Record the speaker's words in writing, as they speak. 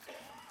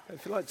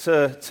If you'd like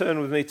to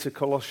turn with me to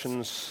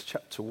Colossians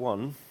chapter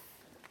 1,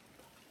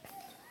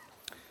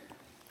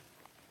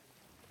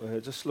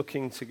 we're just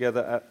looking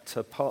together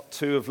at part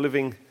 2 of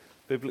Living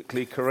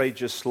Biblically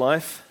Courageous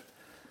Life.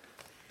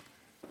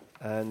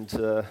 And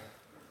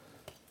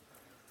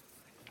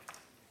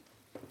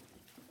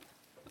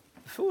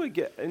before we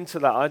get into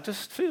that, I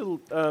just feel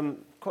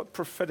quite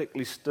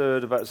prophetically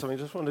stirred about something.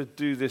 I just want to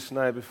do this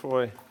now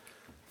before I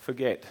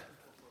forget.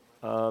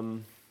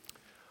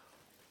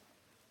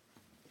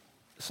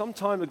 Some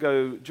time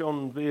ago,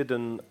 John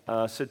Bearden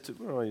said to...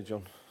 Where are you,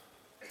 John?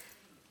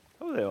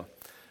 Oh, there you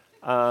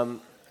are.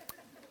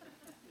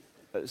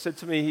 Said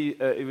to me,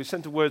 he was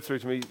sent a word through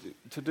to me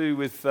to do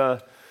with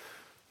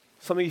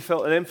something he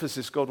felt an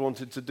emphasis God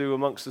wanted to do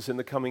amongst us in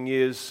the coming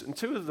years. And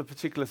two of the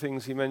particular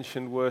things he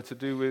mentioned were to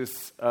do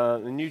with the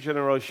new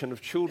generation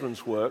of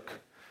children's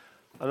work,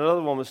 and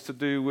another one was to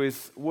do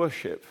with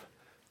worship,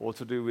 or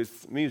to do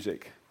with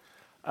music.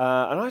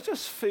 And I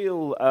just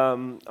feel,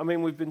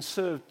 we've been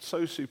served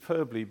so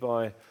superbly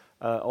by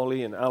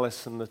Ollie and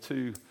Alice and the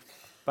two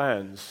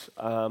bands.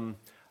 And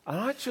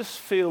I just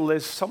feel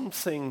there's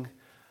something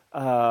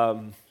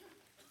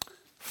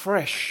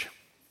fresh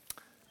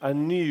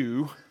and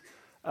new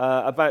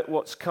about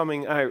what's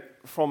coming out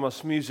from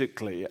us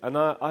musically. And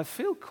I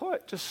feel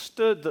quite just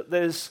stirred that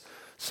there's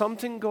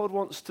something God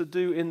wants to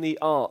do in the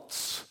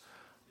arts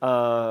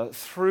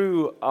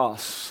through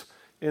us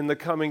in the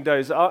coming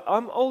days.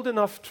 I'm old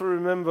enough to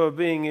remember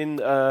being in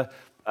a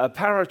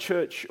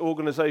parachurch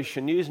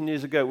organization years and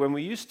years ago when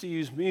we used to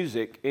use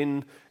music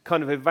in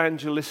kind of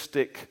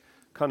evangelistic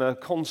kind of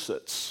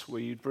concerts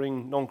where you'd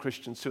bring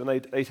non-Christians to, and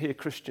they'd hear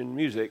Christian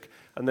music,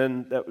 and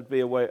then that would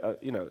be a way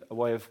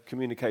of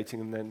communicating,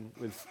 and then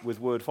with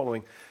word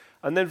following.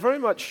 And then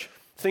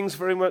things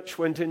very much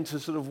went into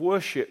sort of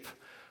worship,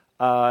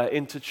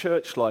 into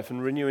church life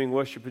and renewing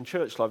worship in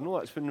church life, and all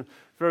that's been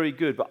very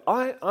good. But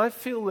I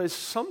feel there's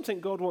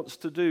something God wants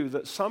to do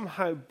that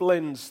somehow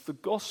blends the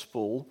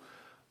gospel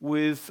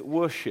with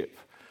worship.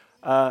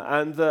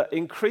 And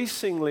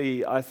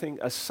increasingly, I think,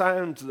 a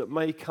sound that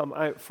may come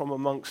out from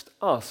amongst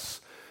us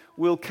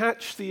will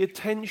catch the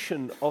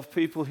attention of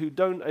people who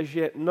don't as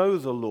yet know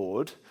the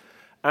Lord,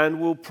 and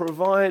will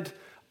provide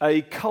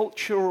a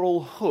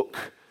cultural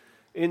hook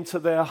into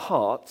their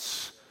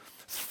hearts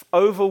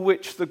over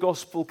which the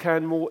gospel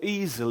can more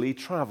easily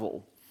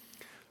travel.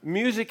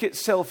 Music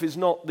itself is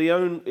not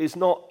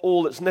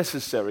all that's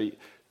necessary.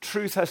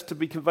 Truth has to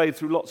be conveyed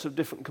through lots of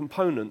different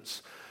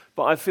components.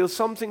 But I feel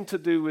something to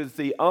do with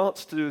the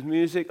arts, to do with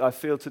music. I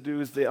feel to do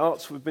with the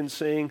arts we've been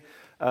seeing,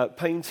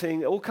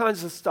 painting, all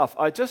kinds of stuff.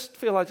 I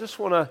just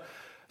want to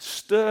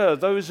stir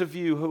those of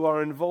you who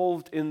are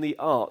involved in the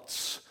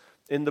arts,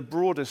 in the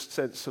broadest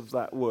sense of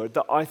that word,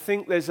 that I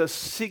think there's a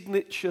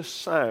signature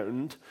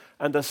sound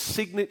and a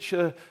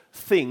signature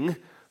thing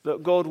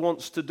that God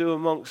wants to do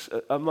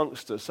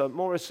amongst us. So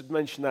Morris had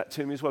mentioned that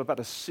to me as well, about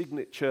a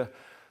signature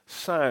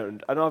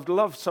sound. And I've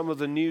loved some of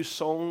the new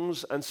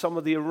songs and some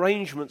of the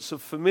arrangements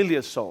of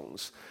familiar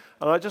songs.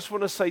 And I just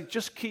want to say,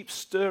 just keep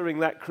stirring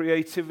that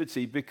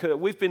creativity, because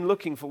we've been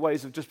looking for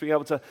ways of just being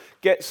able to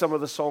get some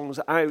of the songs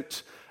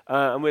out,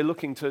 and we're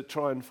looking to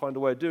try and find a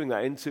way of doing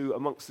that into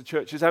amongst the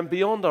churches and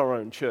beyond our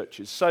own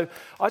churches. So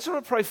I just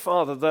want to pray,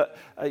 Father, that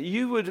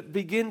you would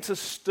begin to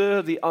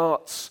stir the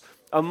arts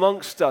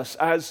amongst us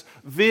as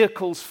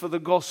vehicles for the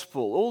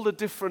gospel, all the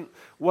different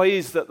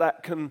ways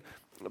that can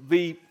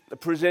be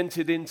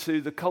presented into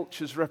the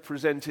cultures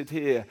represented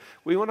here.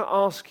 We want to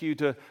ask you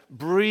to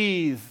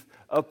breathe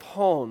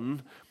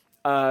upon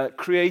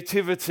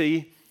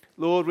creativity.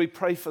 Lord, we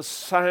pray for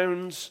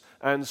sounds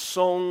and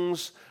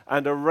songs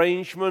and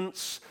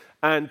arrangements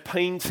and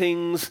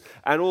paintings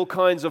and all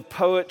kinds of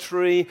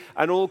poetry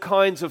and all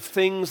kinds of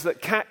things that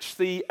catch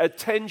the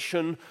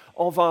attention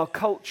of our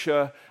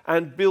culture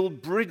and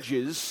build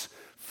bridges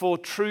for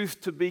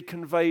truth to be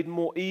conveyed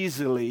more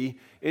easily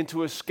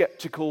into a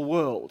skeptical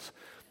world.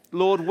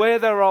 Lord, where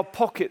there are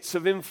pockets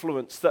of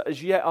influence that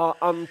as yet are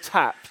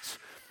untapped,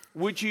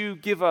 would you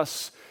give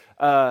us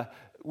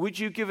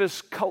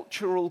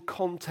cultural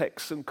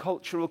context and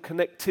cultural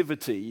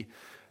connectivity,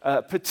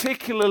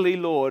 particularly,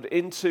 Lord,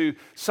 into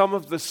some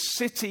of the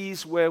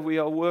cities where we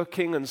are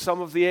working and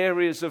some of the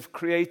areas of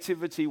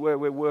creativity where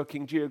we're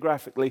working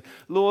geographically.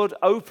 Lord,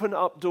 open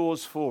up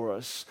doors for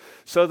us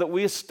so that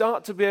we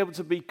start to be able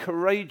to be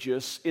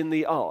courageous in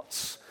the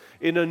arts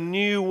in a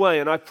new way.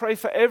 And I pray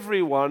for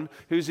everyone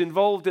who's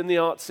involved in the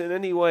arts in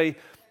any way,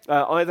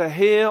 either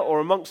here or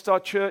amongst our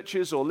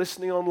churches or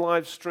listening on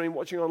live stream,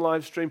 watching on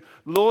live stream.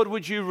 Lord,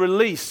 would you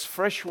release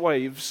fresh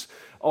waves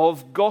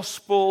of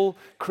gospel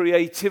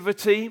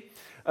creativity?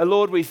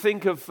 Lord, we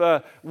think of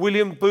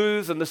William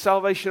Booth and the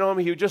Salvation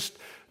Army, who just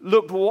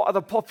looked what are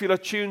the popular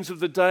tunes of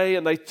the day,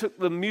 and they took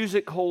the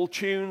music hall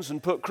tunes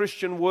and put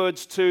Christian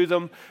words to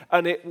them,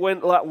 and it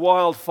went like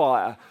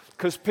wildfire.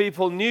 because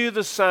people knew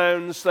the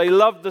sounds, they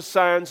loved the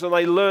sounds, and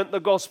they learnt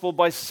the gospel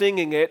by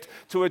singing it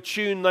to a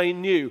tune they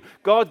knew.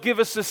 God, give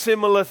us a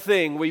similar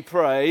thing, we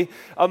pray,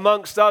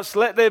 amongst us.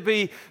 Let there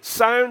be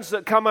sounds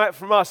that come out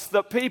from us,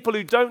 that people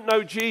who don't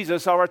know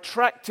Jesus are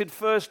attracted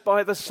first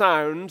by the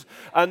sound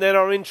and then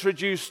are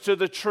introduced to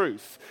the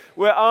truth.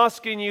 We're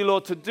asking you,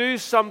 Lord, to do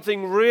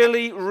something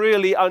really,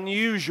 really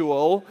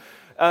unusual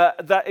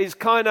that is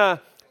kind of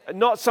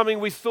not something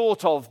we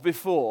thought of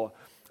before.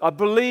 I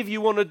believe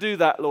you want to do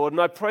that, Lord,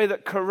 and I pray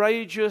that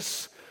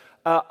courageous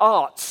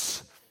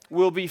arts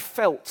will be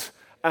felt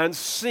and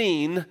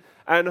seen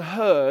and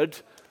heard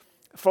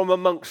from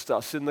amongst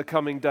us in the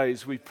coming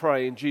days, we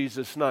pray in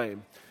Jesus'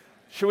 name.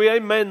 Shall we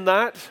amen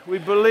that? We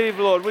believe,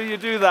 Lord. Will you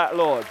do that,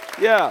 Lord?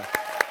 Yeah.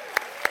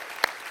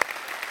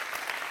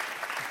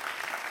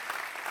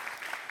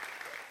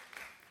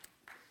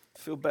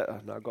 Feel better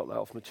now I got that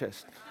off my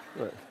chest.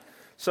 Right.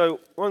 So,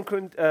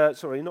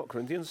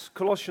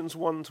 Colossians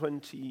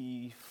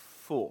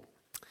 1:24.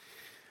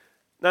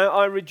 Now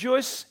I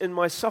rejoice in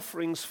my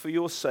sufferings for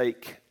your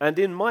sake, and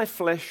in my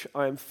flesh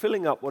I am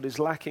filling up what is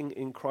lacking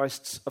in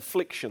Christ's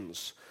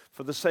afflictions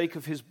for the sake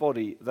of his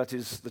body, that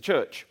is the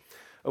church,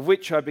 of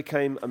which I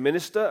became a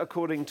minister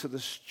according to the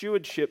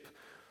stewardship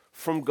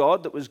from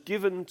God that was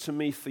given to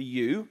me for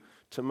you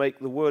to make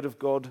the word of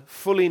God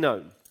fully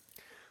known.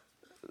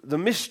 The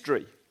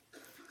mystery,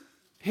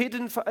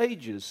 hidden for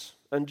ages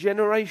and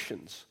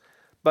generations,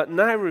 but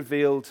now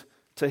revealed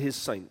to his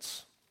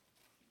saints.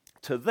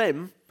 To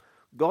them,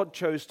 God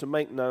chose to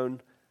make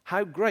known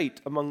how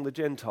great among the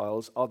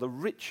Gentiles are the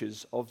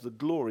riches of the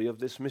glory of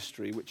this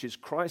mystery, which is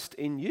Christ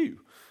in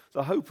you,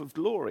 the hope of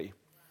glory.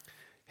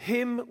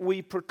 Him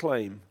we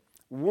proclaim,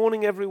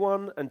 warning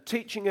everyone and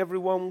teaching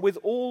everyone with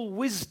all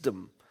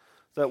wisdom,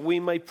 that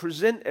we may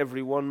present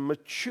everyone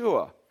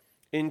mature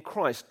in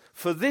Christ.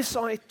 For this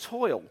I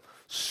toil,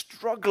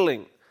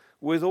 struggling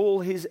with all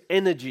his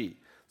energy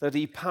that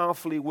he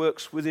powerfully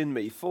works within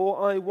me.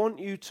 For I want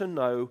you to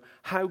know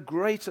how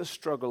great a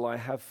struggle I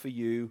have for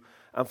you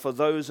and for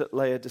those at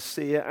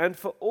Laodicea and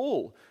for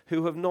all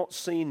who have not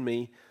seen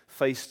me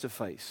face to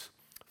face.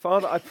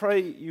 Father, I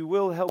pray you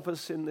will help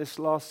us in this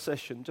last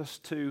session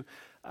just to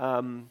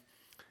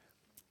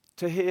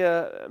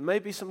hear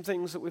maybe some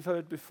things that we've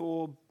heard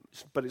before,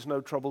 but it's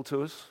no trouble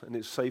to us and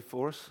it's safe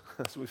for us,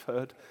 as we've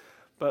heard.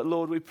 But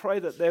Lord, we pray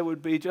that there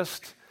would be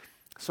just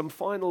some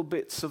final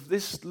bits of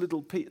this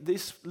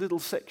little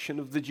section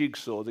of the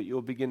jigsaw that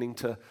you're beginning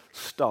to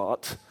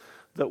start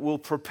that will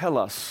propel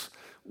us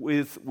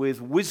with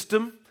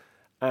wisdom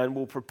and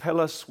will propel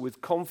us with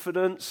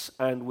confidence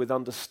and with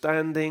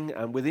understanding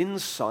and with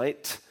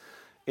insight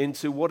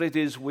into what it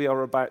is we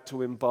are about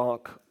to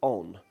embark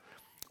on.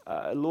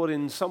 Lord,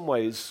 in some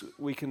ways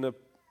we can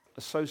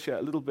associate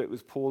a little bit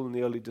with Paul and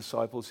the early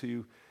disciples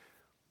who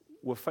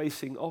were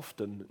facing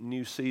often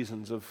new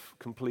seasons of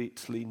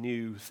completely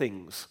new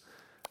things.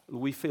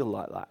 We feel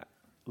like that,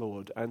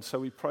 Lord. And so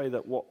we pray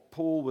that what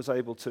Paul was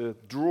able to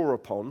draw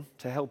upon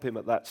to help him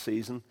at that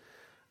season,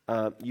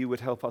 you would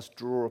help us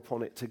draw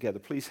upon it together.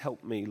 Please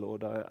help me,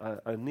 Lord.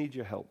 I need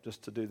your help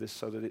just to do this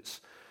so that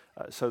it's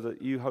so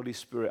that you, Holy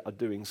Spirit, are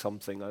doing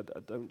something. I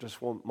don't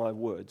just want my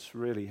words.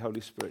 Really,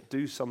 Holy Spirit,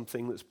 do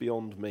something that's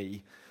beyond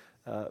me,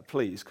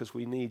 please, because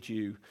we need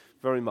you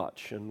very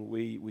much. And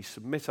we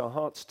submit our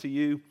hearts to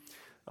you.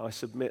 I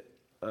submit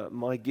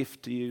my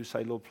gift to you.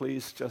 Say, Lord,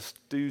 please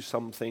just do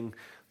something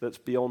that's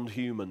beyond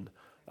human,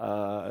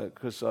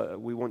 because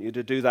we want you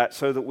to do that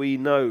so that we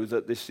know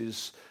that this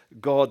is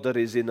God that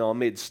is in our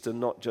midst and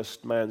not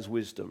just man's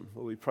wisdom.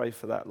 Well, we pray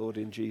for that, Lord,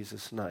 in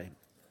Jesus' name.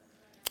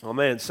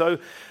 Amen. So,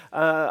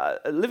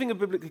 living a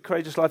biblically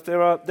courageous life,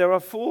 there are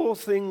four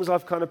things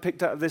I've kind of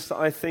picked out of this that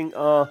I think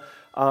are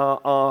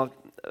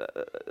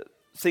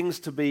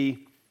things to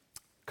be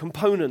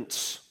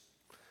components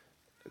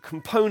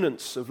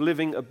of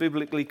living a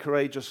biblically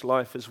courageous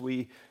life as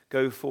we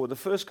go forward. The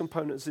first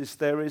component is this: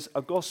 there is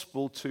a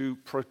gospel to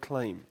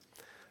proclaim.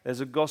 There's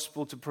a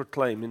gospel to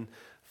proclaim. In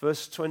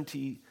verse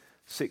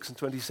 26 and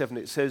 27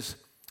 it says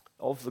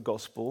of the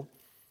gospel,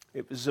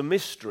 it was a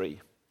mystery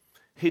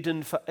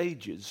hidden for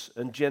ages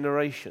and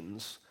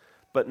generations,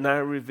 but now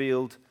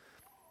revealed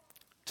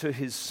to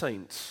his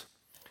saints.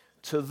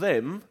 To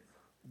them,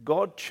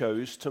 God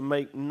chose to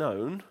make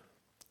known,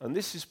 and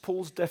this is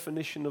Paul's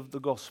definition of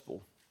the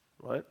gospel,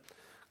 right?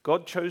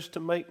 God chose to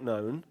make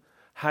known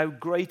how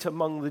great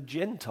among the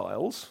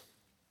Gentiles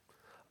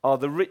are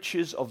the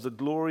riches of the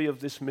glory of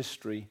this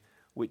mystery,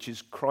 which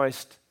is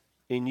Christ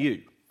in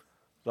you,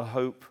 the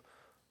hope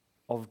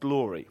of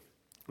glory.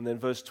 And then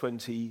verse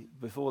 20,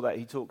 before that,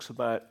 he talks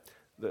about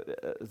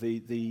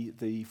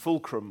the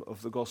fulcrum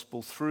of the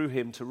gospel, through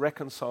him to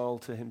reconcile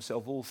to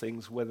himself all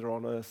things, whether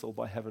on earth or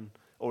by heaven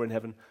or in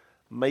heaven,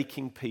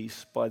 making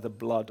peace by the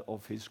blood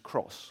of his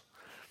cross.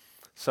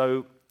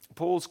 So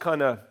Paul's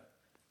kind of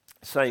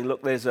saying,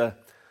 look, there's a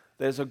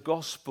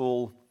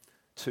gospel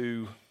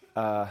to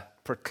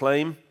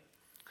proclaim,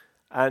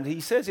 and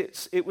he says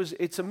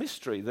it's a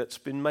mystery that's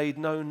been made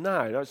known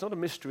now. Now, it's not a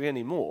mystery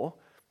anymore,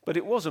 but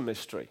it was a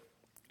mystery.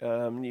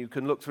 You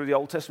can look through the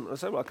Old Testament and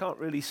say, well, I can't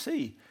really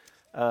see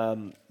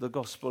the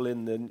gospel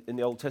in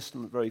the Old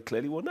Testament very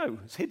clearly. Well, no,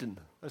 it's hidden.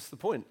 That's the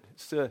point.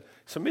 It's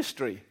a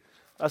mystery.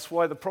 That's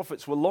why the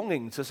prophets were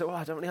longing to say, well,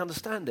 I don't really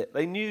understand it.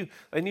 They knew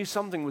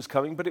something was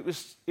coming, but it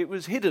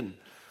was hidden.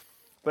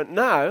 But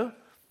now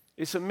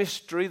it's a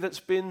mystery that's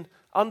been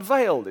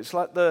unveiled. It's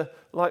like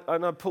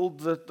and I pulled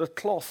the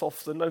cloth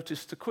off the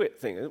notice to quit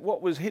thing.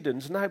 What was hidden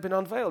has now been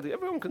unveiled.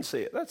 Everyone can see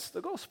it. That's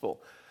the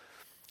gospel.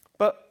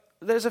 But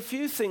there's a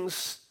few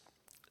things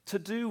to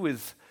do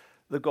with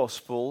the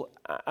gospel,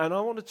 and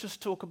I want to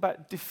just talk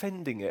about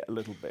defending it a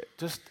little bit.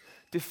 Just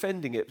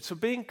defending it. So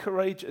being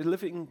courageous,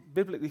 living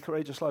biblically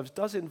courageous lives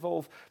does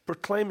involve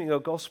proclaiming a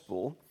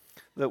gospel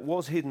that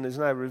was hidden is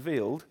now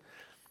revealed,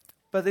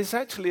 but it's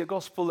actually a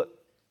gospel that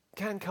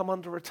can come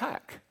under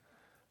attack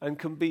and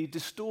can be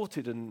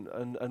distorted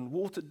and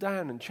watered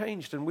down and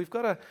changed. And we've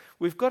got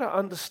to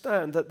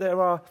understand that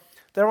there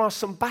are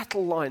some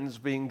battle lines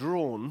being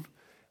drawn,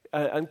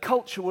 and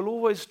culture will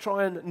always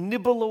try and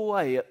nibble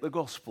away at the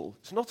gospel.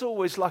 It's not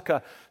always like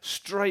a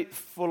straight,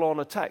 full-on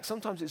attack.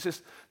 Sometimes it's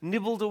just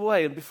nibbled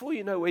away, and before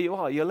you know where you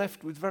are, you're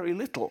left with very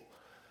little.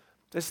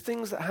 There's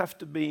things that have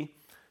to be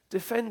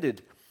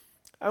defended.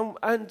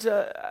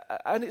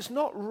 And it's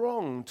not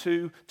wrong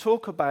to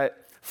talk about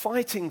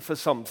fighting for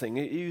something,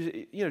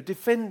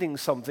 defending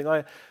something.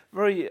 I'm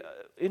very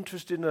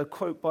interested in a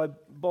quote by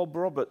Bob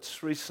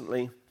Roberts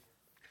recently,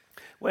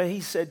 where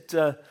he said,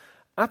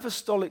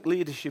 apostolic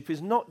leadership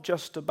is not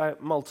just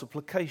about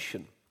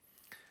multiplication,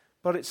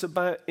 but it's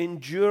about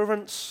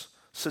endurance,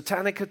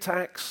 satanic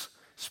attacks,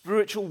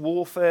 spiritual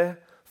warfare,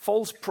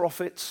 false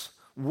prophets,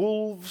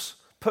 wolves,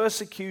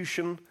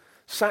 persecution,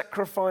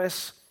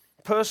 sacrifice,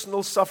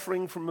 personal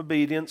suffering from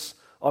obedience.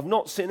 I've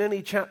not seen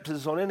any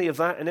chapters on any of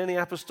that in any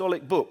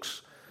apostolic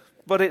books,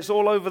 but it's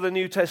all over the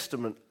New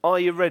Testament. Are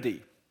you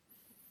ready?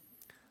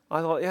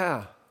 I thought,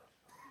 yeah,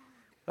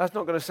 that's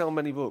not going to sell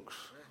many books.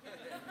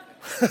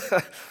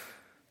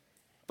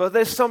 But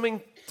there's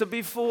something to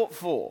be fought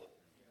for,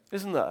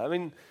 isn't there? I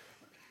mean,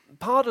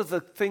 part of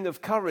the thing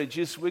of courage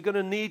is we're going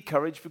to need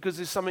courage because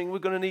there's something we're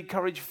going to need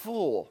courage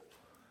for.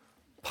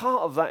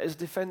 Part of that is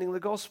defending the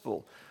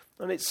gospel.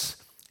 And it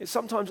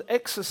sometimes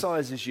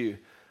exercises you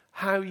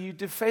how you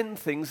defend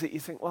things that you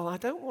think, well, I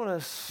don't want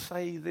to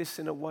say this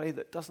in a way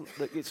that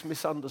gets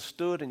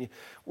misunderstood. And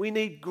we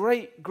need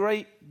great,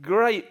 great,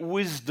 great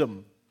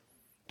wisdom,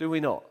 do we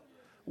not?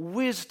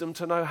 Wisdom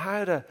to know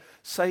how to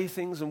say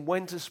things and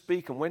when to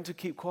speak and when to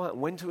keep quiet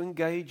and when to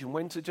engage and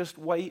when to just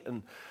wait.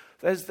 And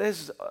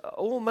there's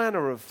all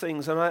manner of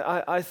things. And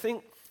I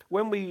think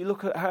when we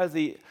look at how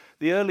the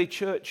early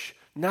church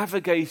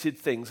navigated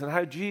things and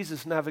how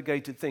Jesus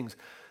navigated things,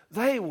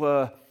 they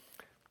were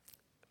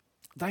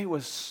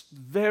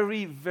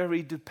very,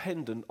 very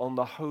dependent on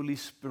the Holy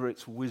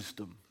Spirit's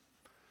wisdom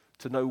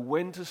to know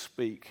when to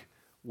speak,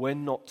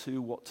 when not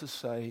to, what to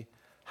say,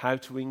 how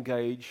to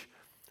engage.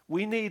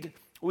 We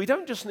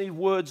don't just need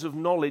words of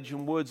knowledge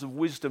and words of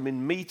wisdom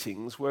in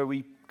meetings where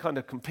we kind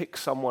of can pick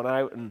someone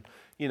out and,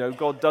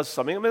 God does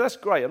something. I mean, that's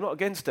great. I'm not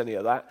against any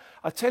of that.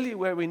 I tell you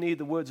where we need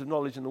the words of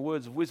knowledge and the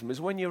words of wisdom is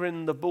when you're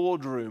in the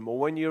boardroom or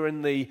when you're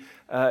in the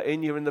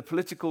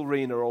political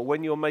arena or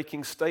when you're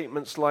making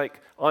statements like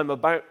I'm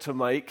about to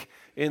make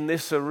in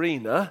this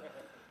arena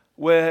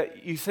where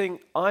you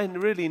think, I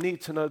really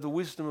need to know the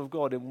wisdom of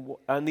God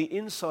and the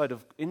insight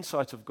of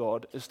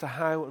God as to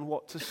how and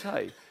what to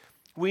say.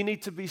 We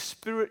need to be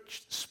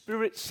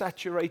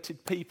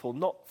spirit-saturated people,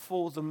 not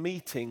for the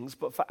meetings,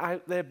 but for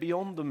out there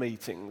beyond the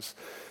meetings.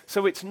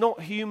 So it's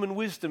not human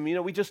wisdom.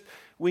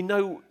 We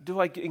know, do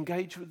I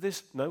engage with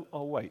this? No,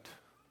 I'll wait.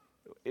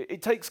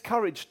 It takes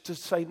courage to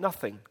say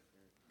nothing.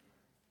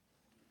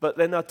 But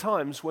then there are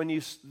times when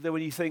you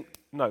think,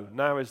 no,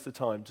 now is the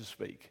time to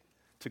speak,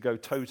 to go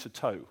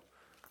toe-to-toe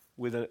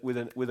with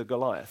a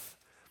Goliath.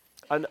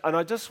 And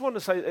I just want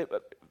to say,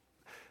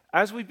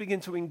 as we begin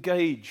to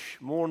engage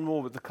more and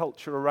more with the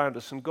culture around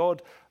us, and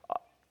God,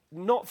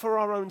 not for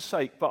our own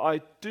sake, but I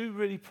do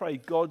really pray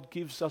God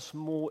gives us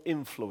more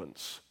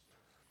influence.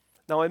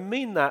 Now, I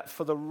mean that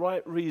for the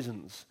right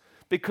reasons,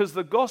 because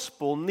the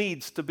gospel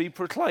needs to be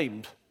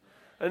proclaimed.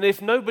 And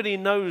if nobody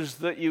knows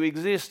that you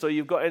exist or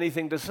you've got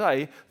anything to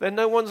say, then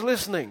no one's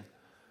listening.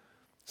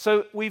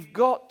 So we've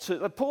got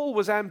to, Paul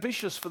was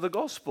ambitious for the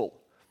gospel,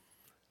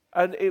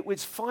 and it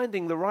was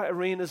finding the right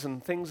arenas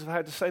and things of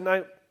how to say.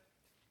 Now,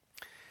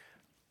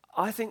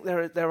 I think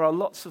there are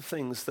lots of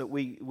things that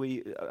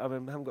we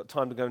haven't got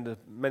time to go into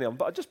many of them,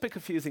 but I'll just pick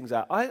a few things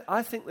out.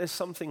 I think there's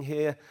something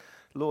here,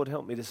 Lord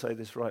help me to say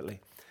this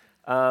rightly.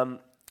 God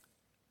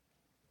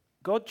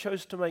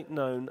chose to make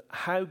known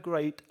how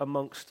great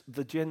amongst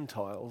the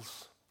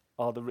Gentiles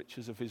are the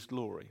riches of his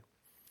glory.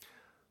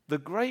 The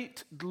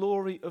great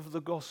glory of the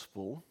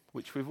gospel,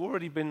 which we've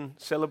already been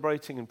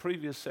celebrating in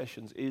previous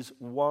sessions, is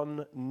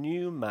one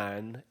new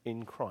man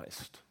in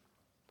Christ.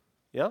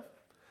 Yeah?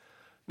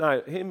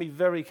 Now, hear me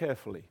very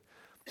carefully.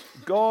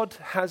 God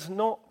has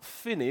not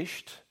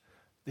finished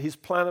his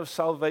plan of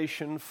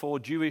salvation for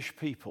Jewish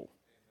people.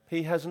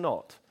 He has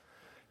not.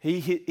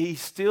 He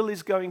still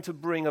is going to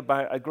bring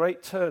about a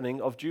great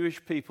turning of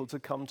Jewish people to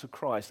come to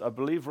Christ. I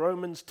believe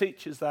Romans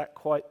teaches that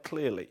quite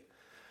clearly.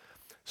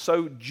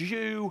 So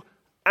Jew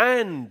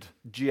and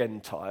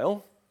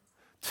Gentile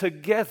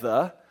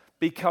together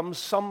become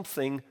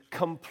something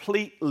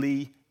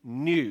completely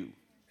new.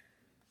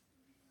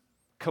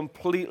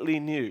 Completely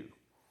new.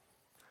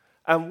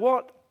 And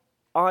what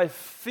I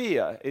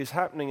fear is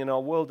happening in our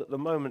world at the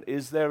moment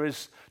is there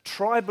is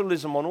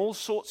tribalism on all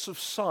sorts of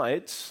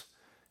sides.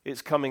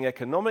 It's coming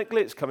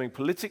economically, it's coming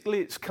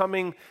politically, it's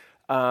coming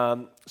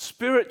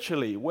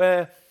spiritually,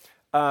 where,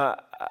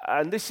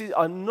 and this is,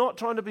 I'm not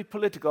trying to be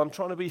political, I'm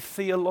trying to be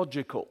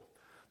theological.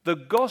 The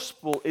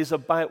gospel is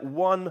about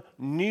one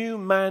new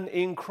man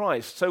in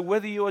Christ. So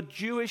whether you're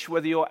Jewish,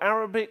 whether you're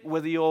Arabic,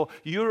 whether you're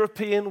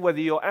European, whether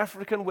you're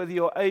African, whether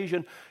you're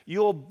Asian,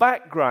 your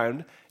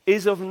background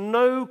is of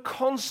no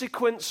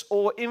consequence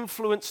or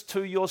influence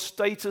to your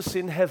status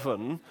in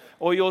heaven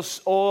or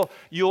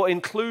your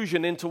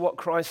inclusion into what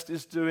Christ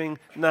is doing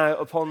now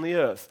upon the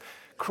earth.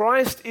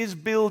 Christ is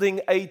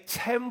building a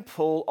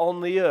temple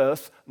on the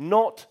earth,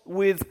 not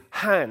with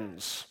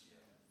hands.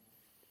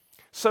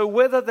 So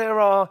whether there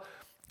are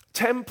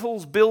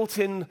temples built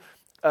in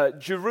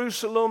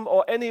Jerusalem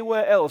or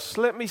anywhere else,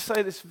 let me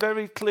say this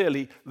very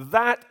clearly,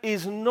 that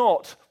is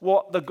not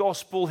what the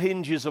gospel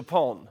hinges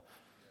upon.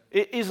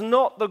 It is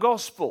not the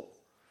gospel.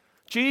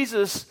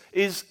 Jesus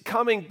is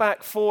coming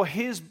back for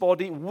his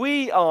body.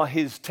 We are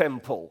his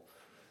temple.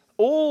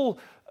 All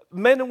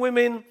men and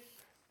women,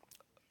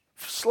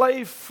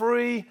 slave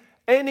free,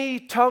 any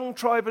tongue,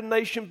 tribe, and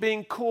nation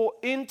being caught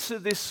into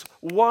this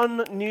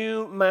one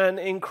new man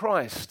in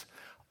Christ.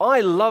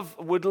 I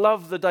would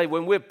love the day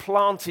when we're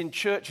planting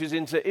churches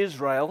into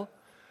Israel,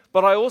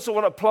 but I also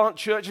want to plant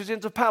churches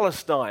into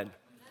Palestine.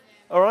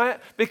 All right?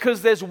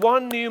 Because there's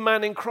one new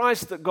man in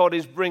Christ that God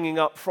is bringing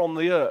up from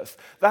the earth.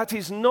 That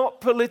is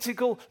not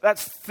political,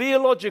 that's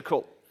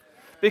theological.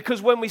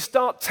 Because when we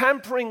start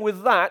tampering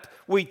with that,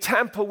 we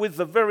tamper with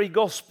the very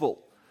gospel.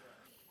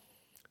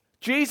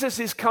 Jesus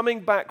is coming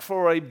back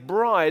for a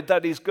bride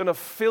that is going to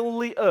fill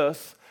the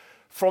earth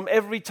from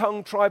every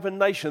tongue, tribe, and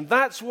nation.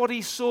 That's what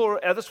he saw,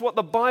 that's what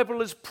the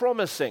Bible is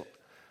promising.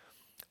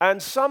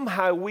 And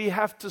somehow we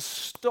have to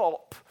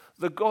stop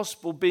the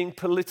gospel being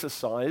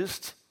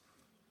politicized.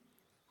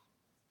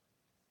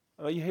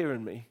 Are you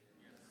hearing me?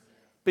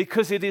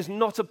 Because it is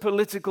not a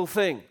political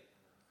thing.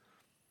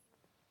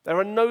 There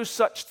are no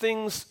such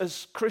things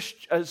as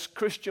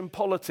Christian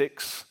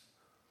politics.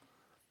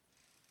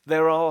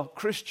 There are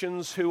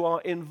Christians who are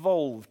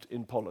involved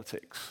in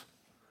politics.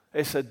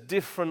 It's a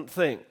different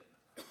thing.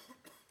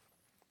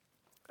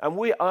 And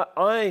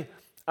I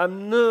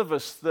am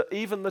nervous that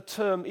even the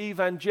term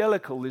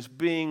evangelical is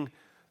being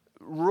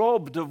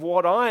robbed of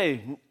what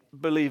I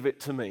believe it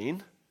to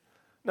mean.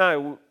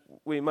 Now,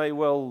 we may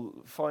well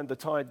find the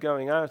tide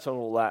going out on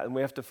all that, and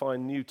we have to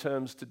find new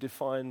terms to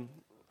define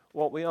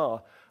what we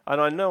are. And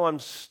I know I'm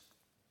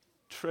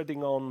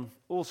treading on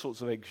all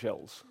sorts of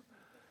eggshells.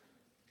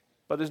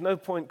 But there's no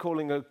point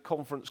calling a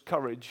conference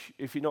Courage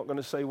if you're not going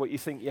to say what you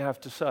think you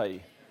have to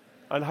say,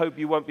 and hope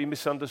you won't be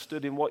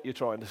misunderstood in what you're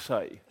trying to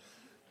say.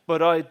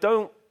 But I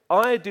do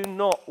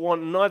not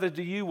want, neither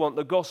do you want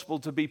the gospel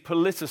to be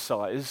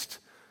politicized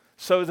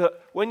so that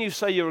when you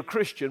say you're a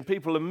Christian,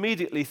 people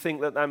immediately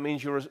think that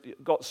means you've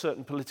got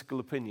certain political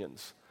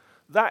opinions.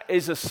 That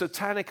is a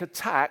satanic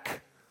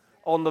attack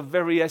on the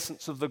very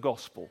essence of the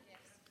gospel.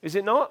 Is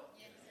it not?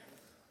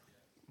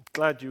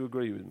 Glad you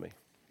agree with me.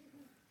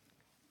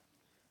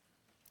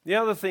 The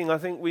other thing I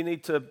think we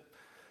need to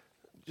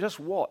just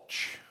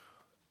watch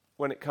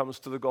when it comes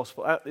to the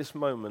gospel at this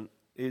moment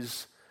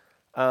is,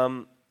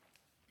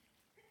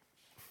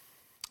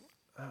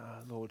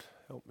 Lord,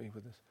 help me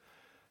with this.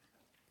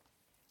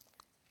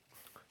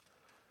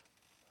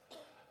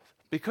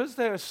 Because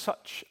there is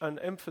such an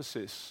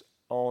emphasis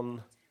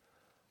on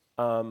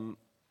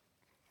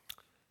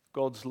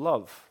God's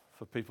love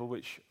for people,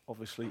 which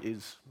obviously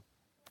is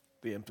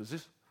the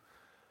emphasis.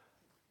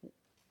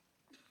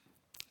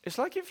 It's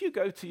like if you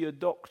go to your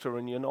doctor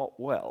and you're not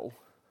well,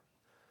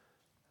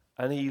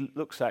 and he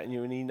looks at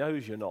you and he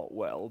knows you're not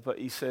well, but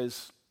he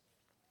says,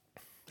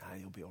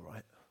 you'll be all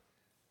right.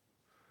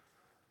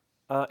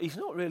 He's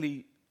not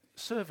really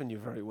serving you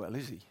very well,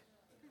 is he?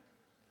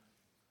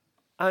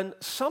 And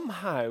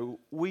somehow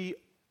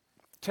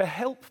to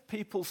help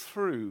people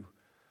through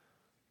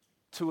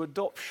to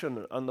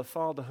adoption and the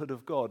fatherhood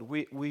of God,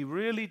 we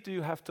really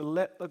do have to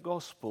let the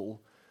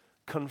gospel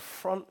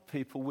confront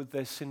people with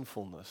their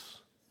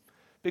sinfulness.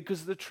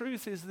 Because the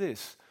truth is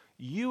this,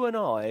 you and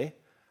I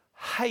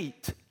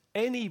hate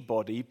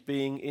anybody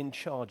being in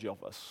charge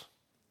of us.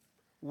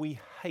 We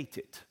hate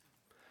it.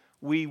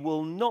 We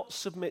will not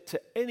submit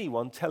to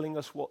anyone telling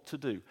us what to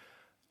do,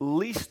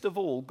 least of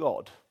all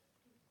God.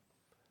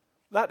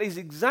 That is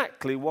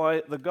exactly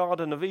why the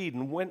Garden of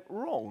Eden went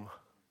wrong.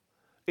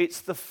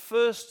 It's the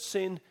first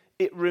sin.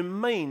 It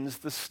remains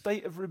the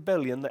state of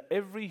rebellion that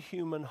every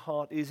human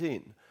heart is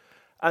in.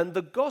 And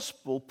the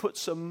gospel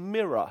puts a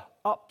mirror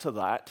up to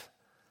that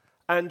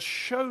and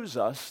shows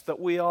us that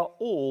we are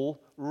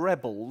all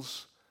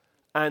rebels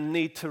and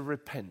need to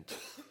repent.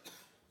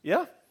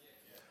 Yeah?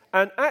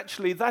 And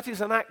actually, that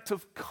is an act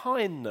of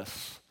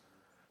kindness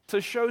to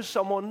show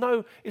someone,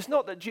 no, it's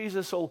not that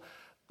Jesus will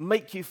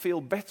make you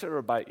feel better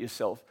about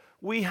yourself.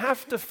 We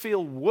have to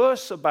feel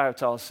worse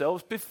about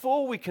ourselves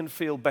before we can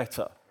feel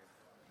better.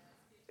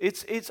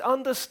 It's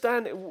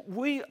understanding.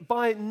 We,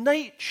 by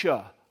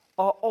nature,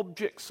 are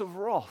objects of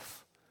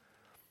wrath.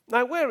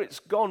 Now, where it's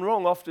gone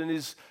wrong often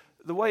is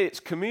the way it's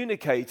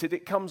communicated.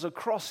 It can come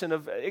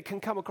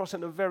across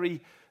in a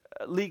very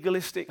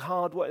legalistic,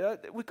 hard way.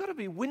 We've got to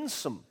be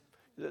winsome.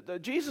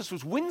 Jesus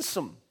was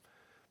winsome,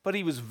 but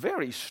he was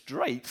very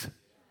straight.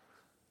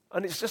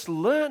 And it's just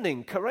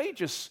learning,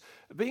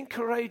 being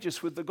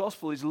courageous with the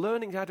gospel is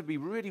learning how to be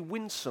really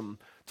winsome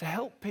to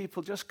help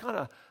people just kind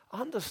of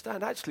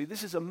understand, actually,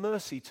 this is a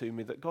mercy to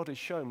me that God has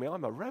shown me.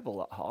 I'm a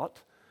rebel at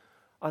heart,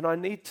 and I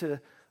need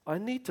to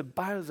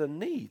bow the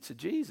knee to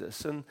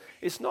Jesus. And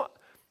it's not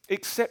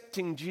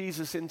accepting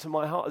Jesus into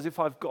my heart as if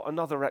I've got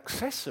another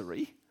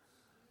accessory.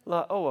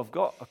 Like, oh, I've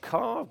got a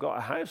car, I've got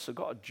a house, I've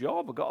got a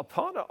job, I've got a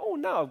partner. Oh,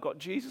 no, I've got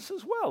Jesus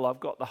as well. I've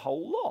got the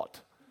whole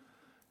lot.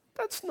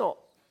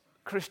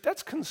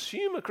 That's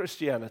consumer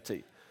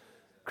Christianity.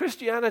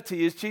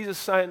 Christianity is Jesus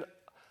saying,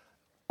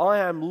 I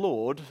am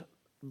Lord,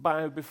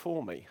 bow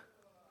before me.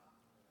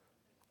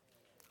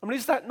 I mean,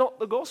 is that not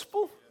the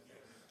gospel?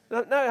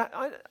 No,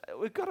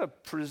 we've got to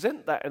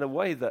present that in a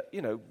way that,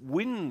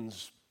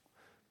 wins.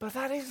 But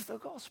that is the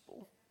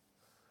gospel.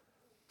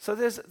 So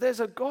there's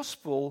a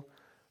gospel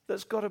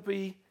that's got to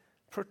be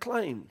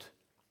proclaimed.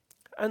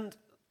 And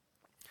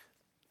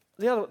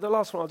the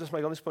last one I'll just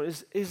make on this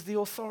point is the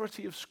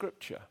authority of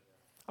Scripture.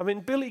 I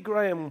mean, Billy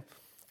Graham,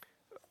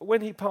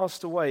 when he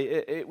passed away,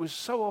 it was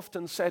so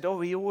often said,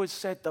 he always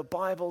said, the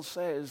Bible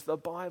says, the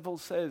Bible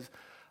says.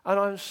 And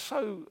I'm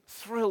so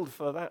thrilled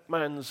for that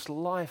man's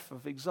life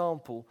of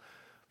example.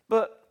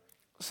 But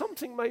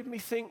something made me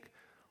think,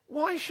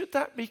 why should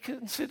that be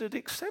considered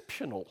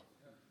exceptional?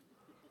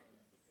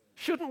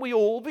 Shouldn't we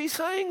all be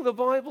saying the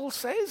Bible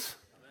says?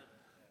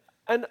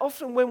 And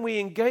often when we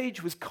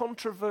engage with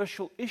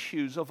controversial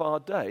issues of our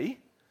day,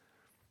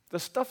 the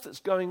stuff that's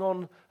going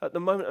on at the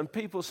moment, and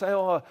people say,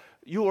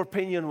 your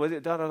opinion with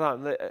it,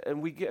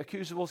 and we get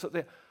accused of all sorts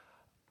of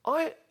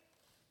things.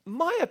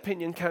 My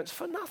opinion counts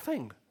for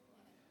nothing.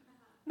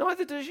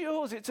 Neither does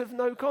yours. It's of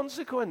no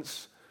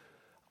consequence.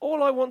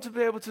 All I want to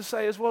be able to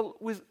say is,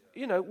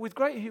 with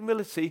great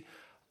humility,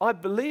 I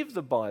believe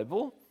the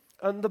Bible,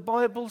 and the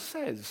Bible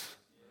says.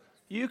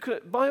 You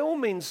could, by all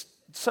means,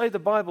 say the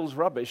Bible's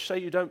rubbish, say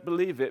you don't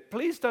believe it.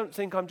 Please don't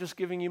think I'm just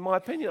giving you my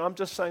opinion. I'm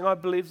just saying I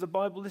believe the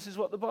Bible. This is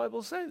what the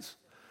Bible says.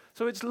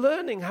 So it's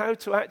learning how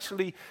to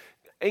actually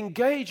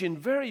engage in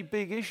very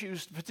big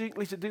issues,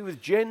 particularly to do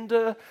with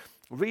gender,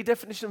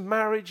 redefinition of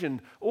marriage,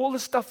 and all the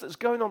stuff that's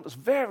going on that's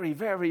very,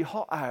 very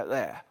hot out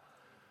there.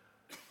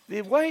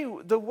 The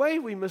way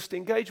we must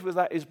engage with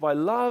that is by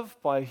love,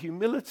 by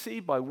humility,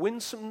 by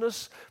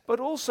winsomeness, but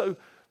also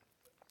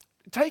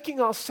taking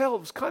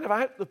ourselves kind of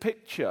out the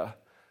picture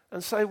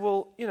and say,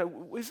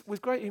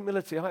 with great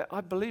humility,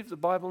 I believe the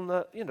Bible,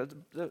 and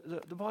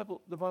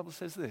the Bible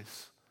says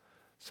this.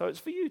 So it's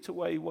for you to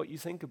weigh what you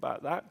think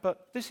about that,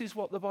 but this is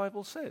what the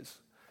Bible says.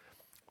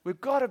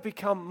 We've got to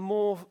become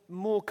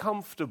more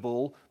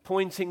comfortable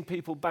pointing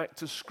people back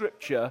to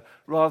Scripture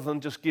rather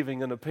than just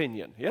giving an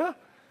opinion. Yeah,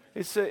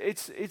 it's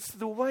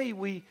the way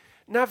we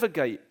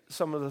navigate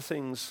some of the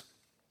things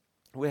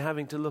we're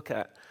having to look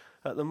at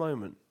the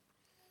moment.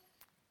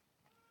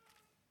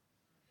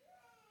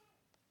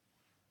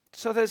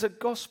 So there's a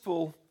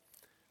gospel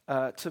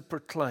to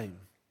proclaim.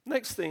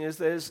 Next thing is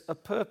there's a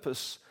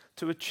purpose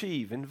to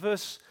achieve. In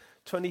verse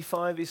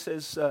 25 he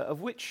says, of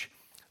which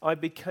I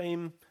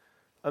became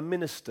a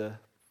minister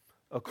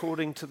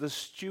according to the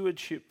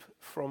stewardship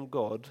from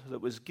God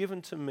that was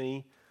given to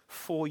me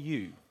for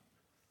you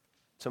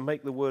to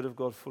make the word of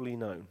God fully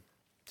known.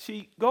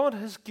 See, God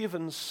has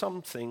given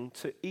something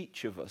to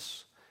each of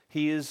us.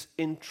 He has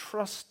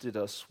entrusted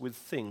us with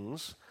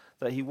things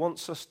that he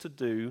wants us to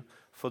do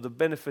for the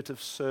benefit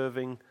of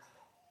serving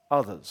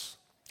others.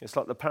 It's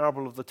like the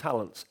parable of the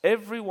talents.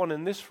 Everyone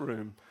in this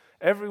room,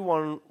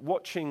 everyone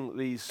watching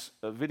these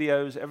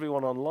videos,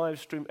 everyone on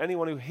live stream,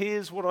 anyone who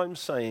hears what I'm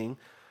saying,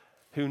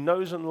 who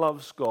knows and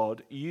loves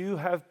God, you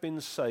have been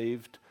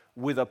saved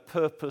with a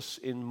purpose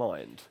in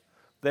mind.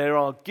 There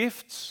are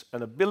gifts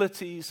and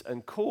abilities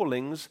and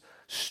callings,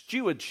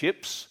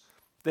 stewardships.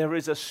 There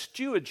is a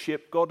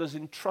stewardship God has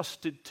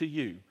entrusted to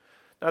you.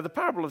 Now, the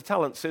parable of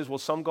talents says,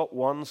 some got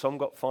 1, some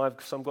got 5,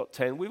 some got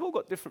 10. We've all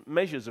got different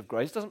measures of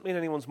grace. Doesn't mean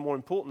anyone's more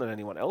important than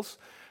anyone else.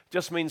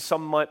 Just means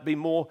some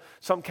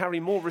carry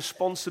more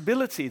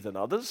responsibility than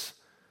others.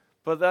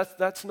 But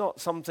that's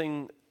not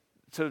something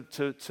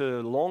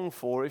to long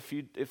for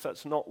if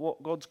that's not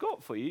what God's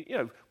got for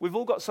you. We've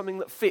all got something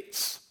that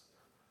fits.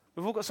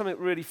 We've all got something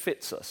that really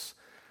fits us.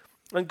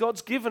 And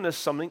God's given us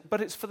something,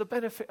 but it's for the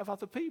benefit of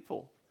other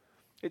people.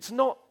 It's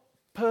not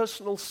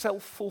personal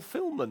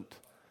self-fulfillment.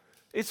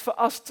 It's for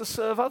us to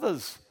serve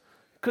others.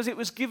 because it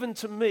was given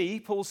to me,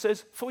 Paul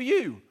says, for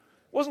you.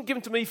 It wasn't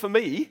given to me for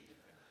me.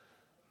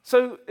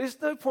 So there's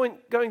no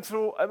point going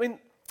through,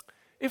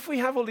 if we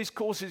have all these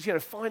courses,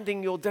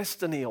 finding your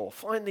destiny or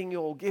finding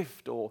your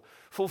gift or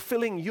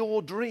fulfilling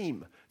your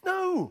dream.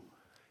 No,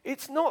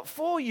 it's not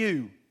for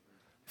you.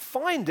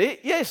 Find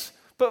it, yes,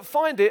 but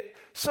find it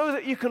so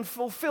that you can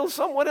fulfill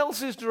someone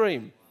else's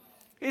dream.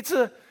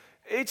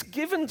 It's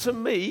given to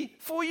me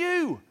for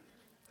you.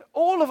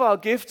 All of our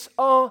gifts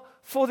are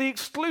for the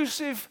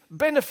exclusive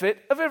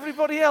benefit of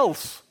everybody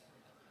else.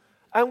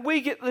 And we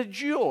get the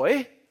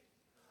joy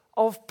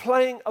of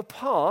playing a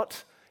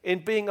part in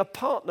being a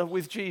partner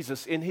with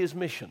Jesus in his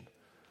mission.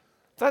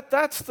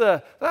 That's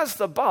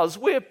the buzz.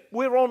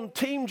 We're on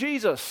Team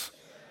Jesus.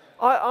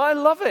 I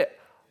love it.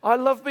 I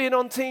love being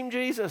on Team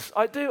Jesus.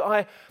 I do.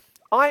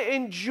 I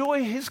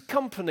enjoy his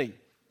company.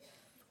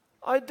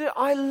 I do.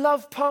 I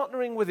love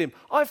partnering with him.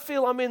 I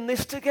feel I'm in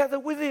this together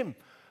with him.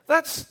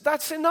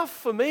 That's enough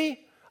for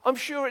me. I'm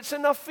sure it's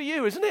enough for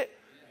you, isn't it?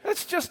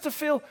 That's just to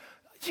feel,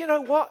 you know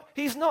what?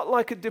 He's not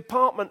like a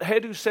department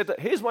head who said that,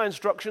 here's my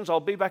instructions, I'll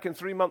be back in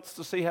 3 months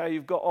to see how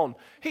you've got on.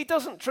 He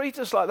doesn't treat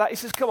us like that. He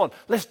says, come on,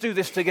 let's do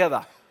this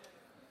together.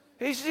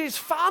 It's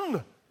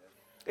fun.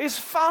 It's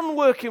fun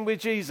working with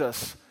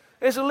Jesus.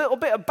 There's a little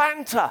bit of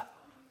banter.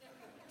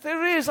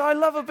 There is. I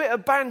love a bit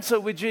of banter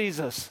with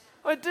Jesus.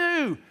 I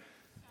do.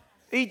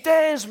 He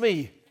dares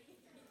me.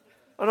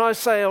 And I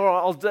say, all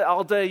right,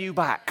 I'll dare you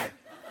back.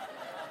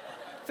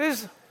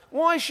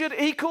 Why should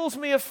he calls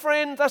me a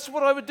friend? That's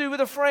what I would do with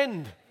a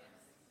friend.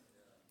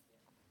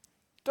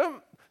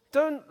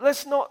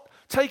 Let's not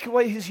take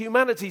away his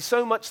humanity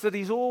so much that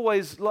he's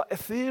always like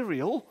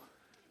ethereal.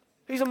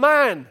 He's a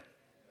man.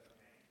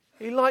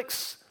 He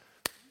likes,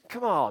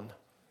 come on.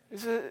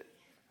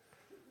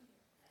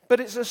 But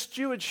it's a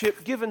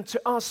stewardship given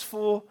to us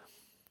for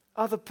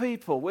other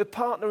people. We're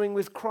partnering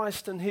with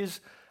Christ and his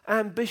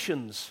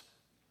ambitions.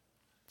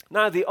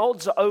 Now, the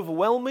odds are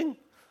overwhelming.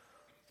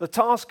 The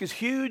task is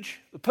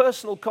huge. The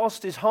personal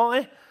cost is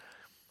high.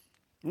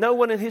 No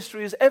one in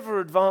history has ever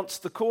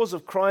advanced the cause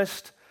of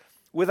Christ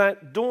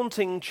without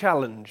daunting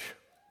challenge.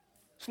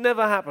 It's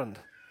never happened.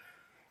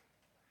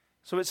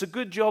 So it's a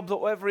good job that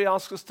whatever he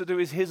asks us to do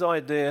is his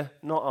idea,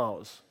 not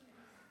ours.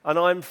 And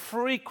I'm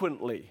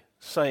frequently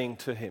saying,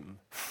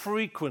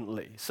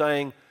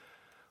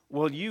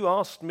 well, you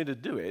asked me to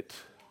do it,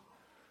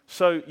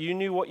 so you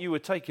knew what you were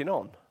taking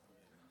on.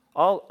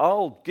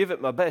 I'll give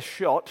it my best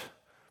shot,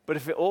 but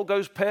if it all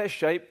goes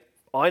pear-shaped,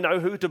 I know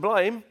who to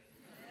blame.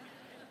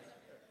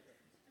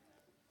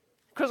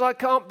 Because I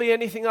can't be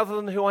anything other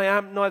than who I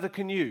am, neither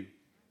can you.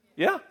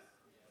 Yeah?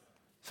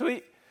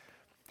 So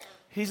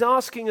he's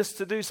asking us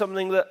to do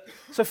something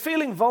so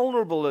feeling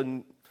vulnerable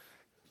and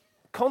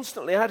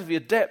constantly out of your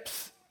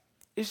depth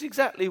is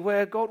exactly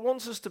where God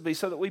wants us to be,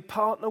 so that we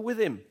partner with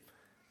him.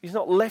 He's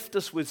not left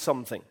us with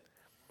something.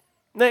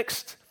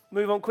 Next,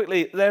 move on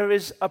quickly. There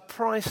is a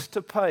price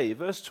to pay.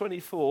 Verse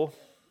 24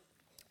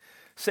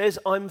 says,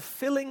 I'm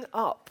filling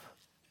up.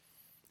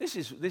 This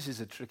is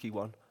a tricky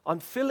one. I'm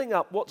filling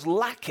up what's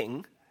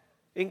lacking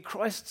in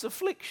Christ's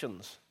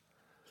afflictions.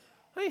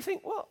 And you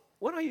think, well,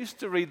 when I used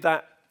to read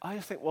that, I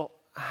think, well,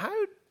 how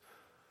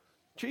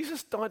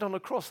Jesus died on a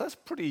cross? That's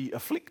pretty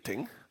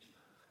afflicting.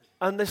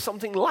 And there's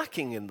something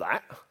lacking in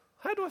that.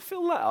 How do I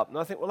fill that up? And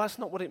I think, well, that's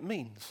not what it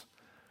means.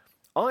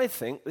 I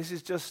think, this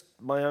is just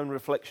my own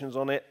reflections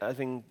on it,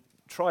 having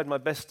tried my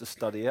best to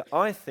study it,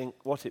 I think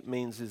what it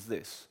means is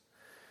this.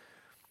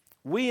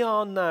 We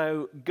are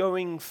now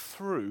going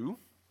through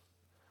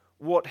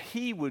what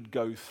he would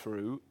go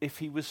through if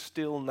he was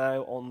still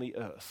now on the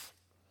earth.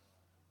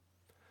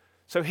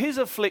 So his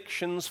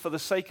afflictions for the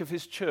sake of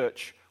his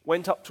church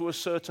went up to a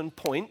certain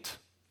point.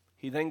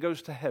 He then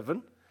goes to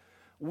heaven.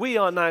 We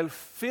are now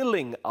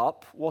filling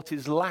up what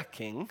is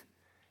lacking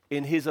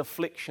in his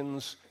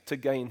afflictions to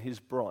gain his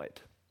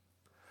bride.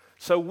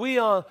 So we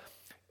are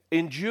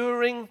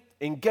enduring,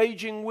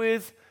 engaging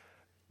with,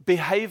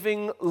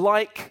 behaving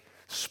like,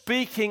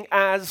 speaking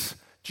as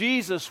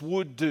Jesus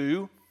would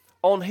do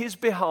on his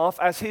behalf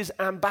as his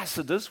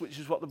ambassadors, which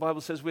is what the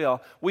Bible says we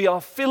are. We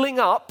are filling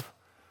up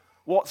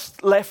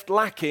what's left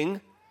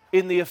lacking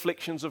in the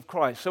afflictions of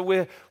Christ. So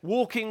we're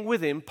walking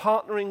with him,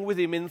 partnering with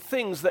him in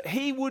things that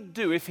he would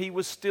do if he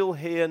was still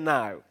here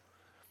now.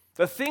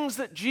 The things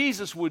that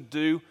Jesus would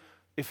do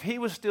if he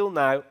was still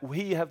now,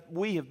 we have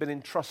been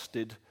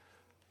entrusted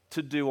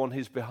to do on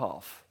his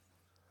behalf.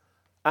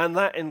 And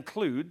that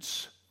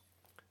includes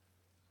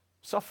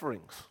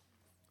sufferings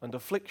and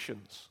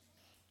afflictions.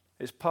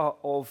 It's part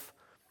of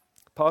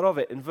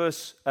it.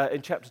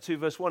 In chapter 2,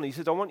 verse 1, he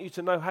said, I want you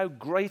to know how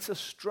great a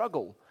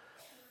struggle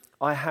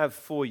I have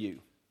for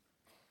you.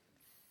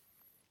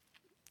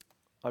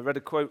 I read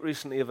a quote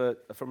recently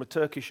from a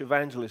Turkish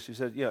evangelist who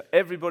said,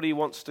 everybody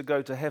wants to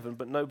go to heaven,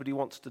 but nobody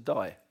wants to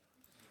die.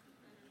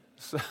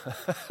 So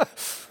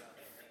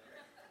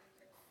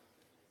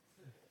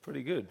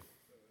pretty good.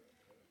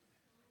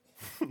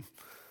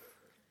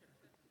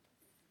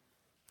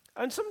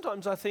 And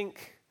sometimes I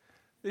think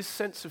this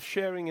sense of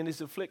sharing in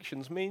his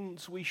afflictions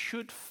means we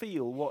should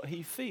feel what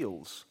he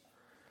feels.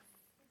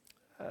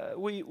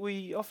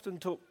 we often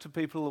talk to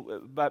people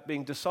about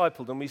being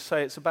discipled, and we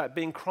say it's about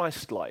being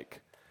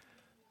Christ-like.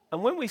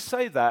 And when we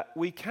say that,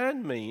 we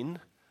can mean,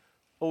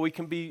 or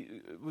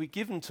we're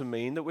given to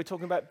mean, that we're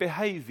talking about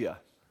behavior.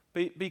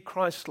 Be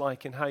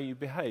Christ-like in how you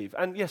behave.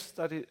 And yes,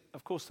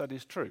 of course that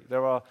is true.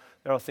 There are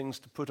things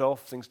to put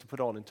off, things to put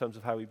on in terms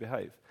of how we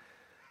behave.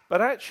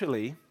 But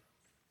actually,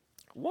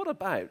 what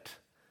about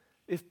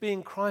if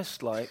being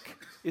Christ-like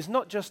is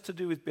not just to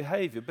do with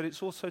behavior, but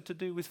it's also to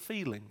do with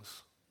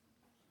feelings?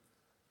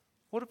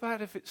 What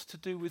about if it's to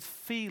do with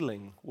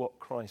feeling what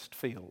Christ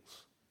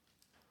feels?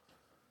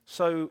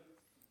 So,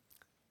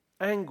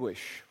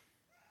 anguish,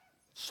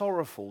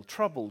 sorrowful,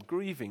 troubled,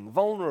 grieving,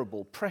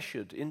 vulnerable,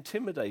 pressured,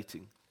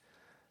 intimidating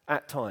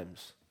at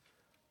times.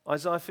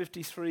 Isaiah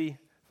 53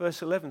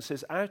 verse 11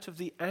 says, out of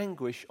the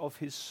anguish of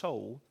his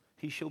soul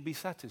he shall be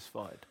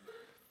satisfied.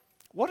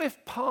 What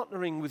if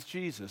partnering with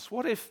Jesus,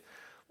 what if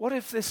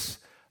this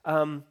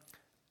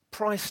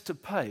price to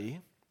pay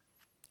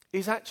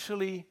is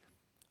actually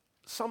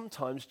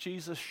sometimes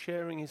Jesus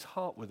sharing his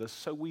heart with us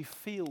so we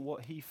feel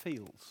what he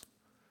feels,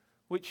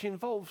 which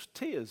involves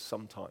tears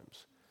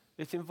sometimes.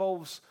 It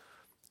involves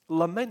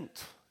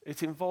lament.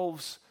 It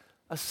involves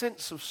a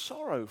sense of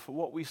sorrow for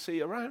what we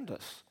see around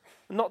us.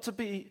 And not to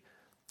be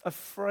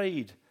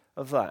afraid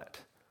of that.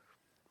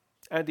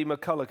 Andy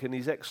McCulloch, in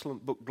his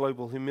excellent book,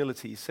 Global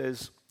Humility,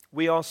 says,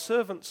 we are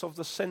servants of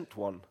the sent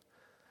one.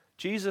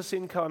 Jesus'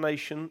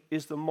 incarnation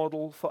is the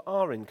model for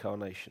our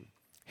incarnation.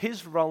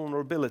 His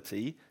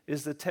vulnerability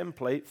is the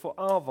template for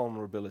our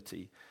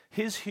vulnerability.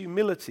 His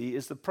humility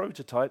is the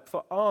prototype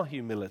for our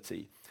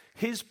humility.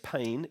 His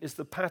pain is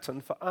the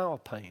pattern for our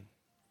pain.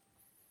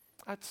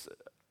 That's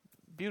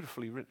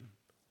beautifully written.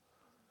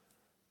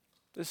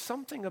 There's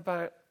something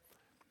about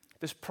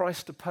this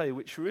price to pay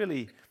which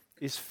really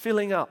is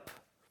filling up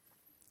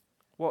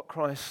what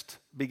Christ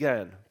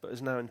began but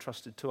is now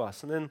entrusted to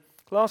us. And then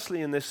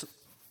lastly in this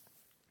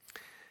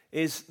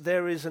is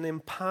there is an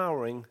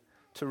empowering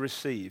to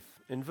receive.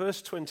 In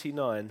verse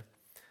 29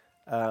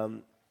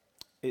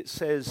 it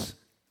says,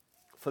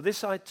 for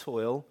this I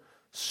toil,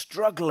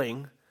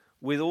 struggling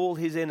with all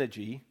his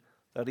energy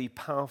that he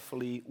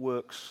powerfully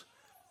works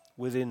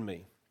within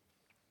me.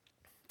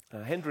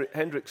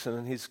 Hendrickson,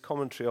 in his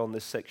commentary on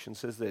this section,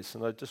 says this,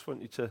 and I just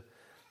want you to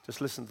just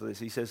listen to this.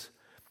 He says,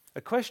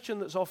 a question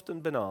that's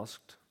often been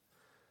asked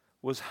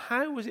was,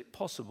 how was it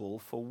possible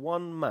for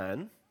one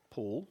man,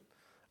 Paul,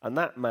 and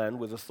that man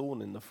with a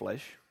thorn in the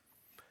flesh,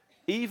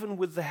 even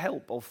with the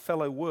help of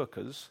fellow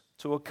workers,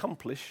 to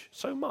accomplish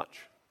so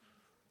much?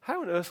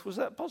 How on earth was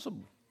that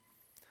possible?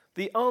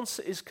 The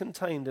answer is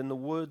contained in the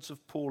words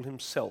of Paul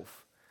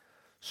himself,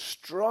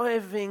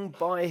 striving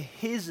by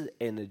his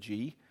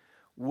energy,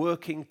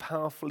 working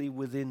powerfully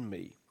within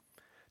me.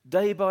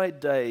 Day by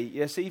day,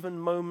 yes, even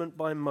moment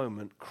by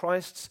moment,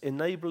 Christ's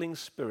enabling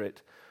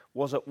spirit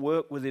was at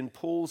work within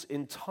Paul's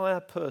entire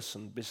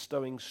person,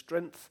 bestowing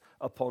strength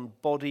upon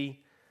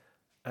body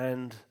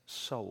and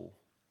soul.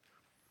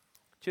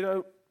 Do you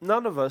know,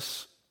 none of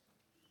us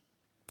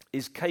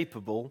is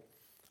capable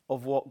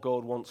of what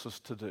God wants us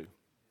to do.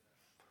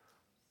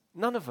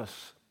 None of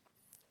us.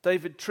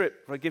 David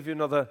Tripp, if I give you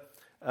another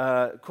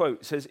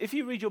quote, says, if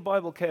you read your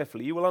Bible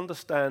carefully, you will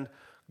understand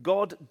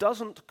God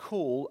doesn't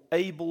call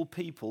able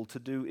people to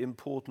do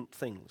important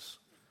things.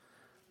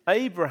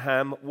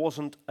 Abraham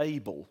wasn't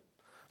able.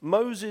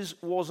 Moses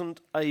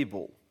wasn't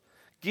able.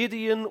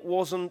 Gideon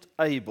wasn't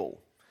able.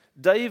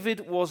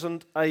 David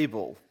wasn't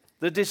able.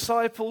 The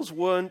disciples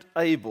weren't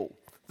able.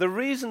 The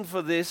reason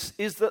for this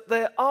is that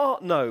there are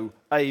no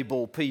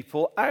able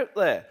people out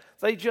there.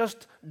 They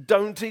just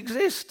don't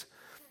exist.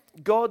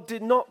 God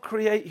did not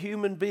create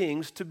human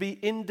beings to be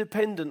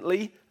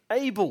independently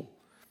able.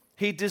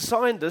 He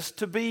designed us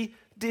to be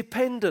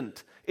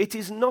dependent. It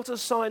is not a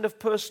sign of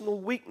personal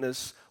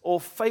weakness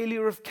or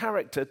failure of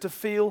character to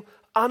feel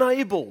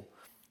unable.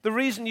 The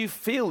reason you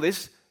feel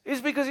this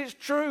is because it's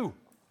true.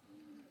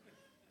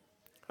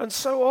 And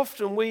so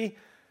often we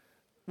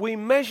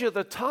measure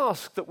the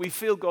task that we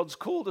feel God's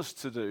called us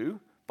to do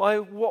by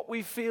what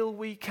we feel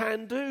we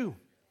can do.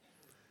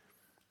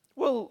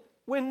 Well,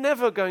 we're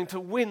never going to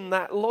win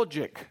that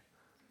logic.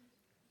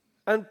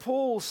 And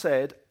Paul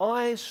said,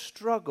 I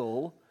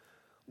struggle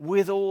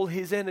with all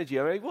his energy.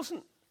 I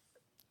mean,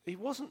 he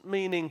wasn't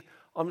meaning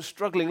I'm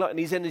struggling like, and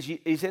his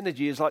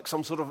energy is like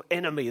some sort of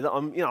enemy that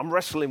I'm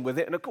wrestling with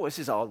it, and of course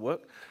this is hard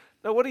work.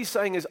 No, what he's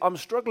saying is I'm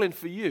struggling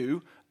for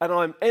you and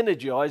I'm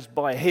energized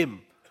by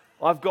him.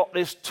 I've got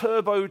this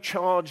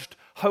turbocharged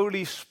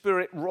Holy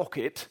Spirit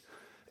rocket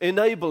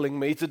enabling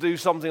me to do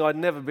something I'd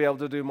never be able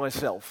to do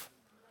myself.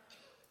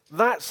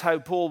 That's how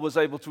Paul was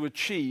able to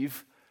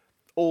achieve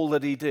all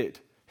that he did.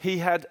 He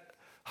had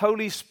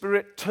Holy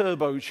Spirit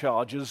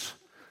turbochargers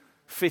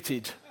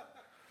fitted.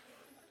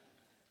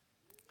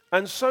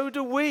 And so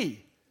do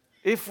we,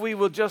 if we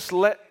will just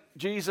let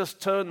Jesus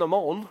turn them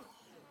on.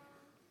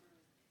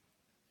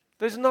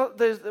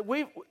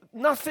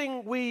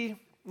 Nothing we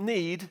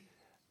need,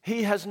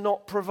 he has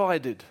not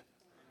provided.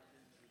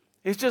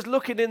 He's just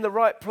looking in the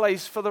right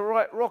place for the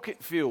right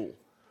rocket fuel.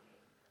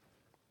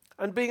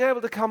 And being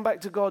able to come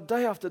back to God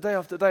day after day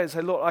after day and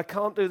say, Lord, I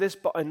can't do this,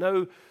 but I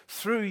know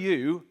through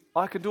you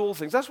I can do all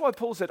things. That's why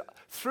Paul said,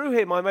 through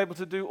him I'm able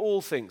to do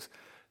all things.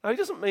 Now, he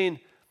doesn't mean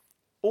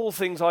all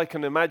things I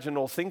can imagine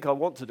or think I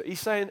want to do. He's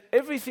saying,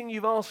 everything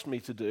you've asked me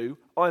to do,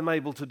 I'm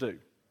able to do.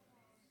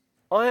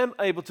 I am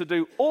able to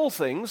do all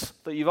things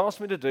that you've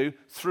asked me to do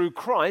through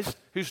Christ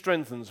who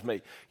strengthens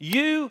me.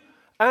 You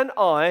and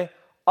I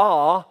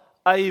are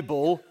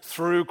able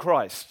through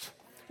Christ.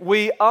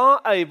 We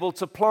are able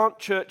to plant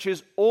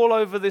churches all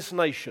over this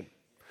nation.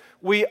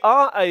 We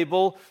are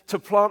able to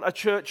plant a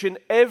church in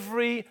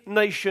every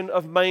nation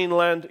of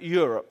mainland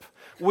Europe.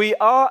 We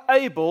are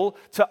able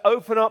to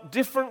open up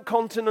different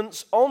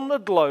continents on the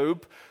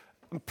globe,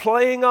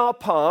 playing our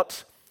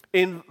part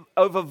in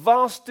over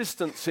vast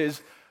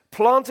distances,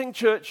 planting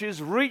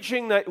churches,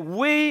 reaching that.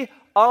 We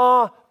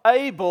are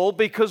able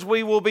because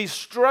we will be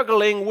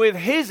struggling with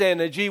his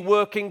energy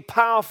working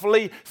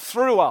powerfully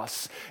through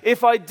us.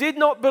 If I did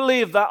not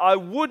believe that, I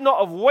would not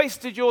have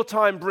wasted your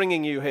time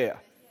bringing you here.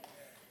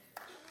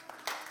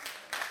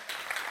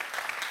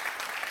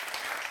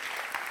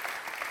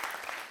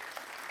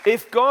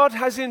 If God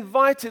has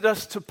invited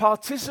us to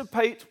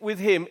participate with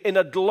him in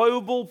a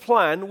global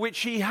plan, which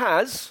he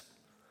has,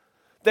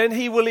 then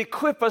he will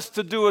equip us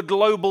to do a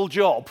global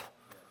job.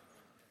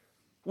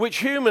 Which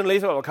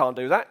humanly, I can't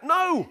do that.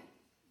 No.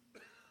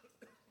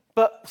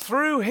 But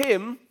through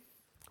him,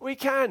 we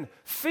can.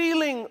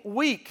 Feeling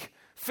weak,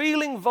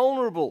 feeling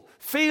vulnerable,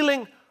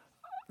 feeling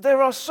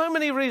there are so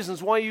many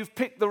reasons why you've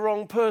picked the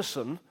wrong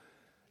person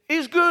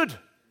is good.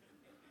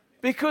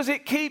 Because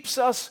it keeps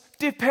us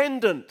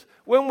dependent.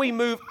 When we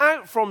move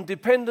out from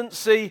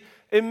dependency,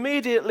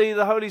 immediately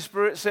the Holy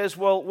Spirit says,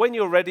 well, when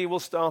you're ready, we'll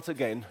start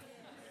again.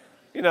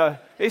 You know,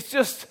 it's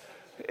just,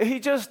 he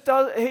just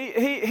does,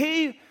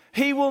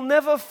 he will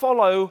never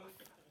follow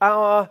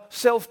our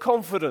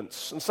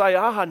self-confidence and say,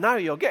 now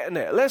you're getting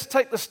it. Let's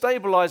take the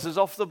stabilizers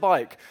off the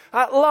bike.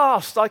 At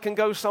last, I can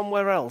go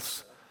somewhere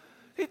else.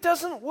 It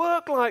doesn't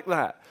work like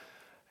that.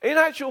 In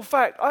actual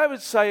fact, I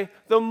would say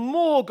the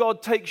more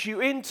God takes you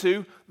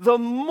into, the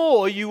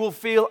more you will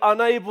feel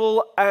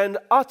unable and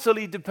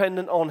utterly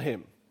dependent on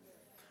him.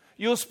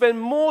 You'll spend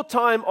more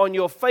time on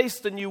your face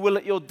than you will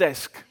at your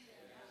desk.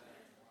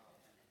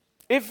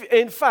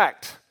 In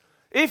fact,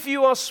 if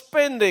you are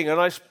spending,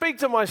 and I speak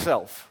to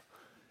myself,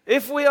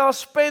 if we are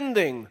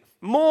spending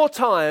more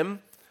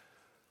time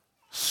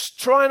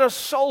trying to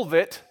solve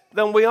it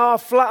than we are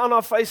flat on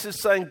our faces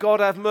saying,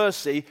 God have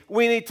mercy,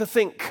 we need to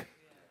think.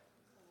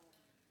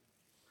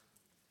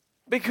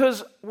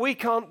 Because we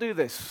can't do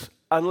this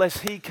unless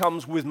he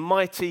comes with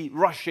mighty,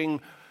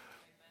 rushing,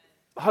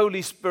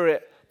 Holy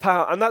Spirit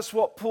power. And that's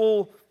what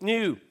Paul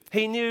knew.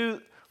 He knew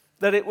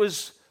that it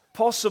was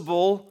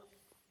possible.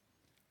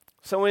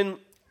 So when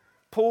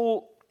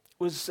Paul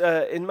was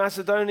in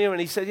Macedonia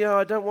and he said,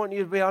 I don't want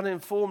you to be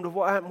uninformed of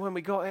what happened when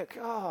we got here.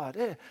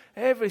 God,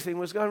 everything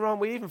was going wrong.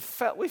 We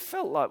felt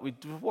like we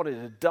wanted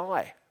to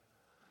die.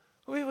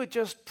 We were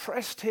just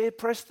pressed here,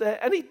 pressed there.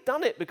 And he'd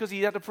done it because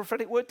he had a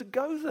prophetic word to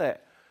go there.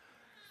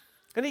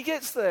 And he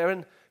gets there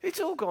and it's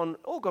all gone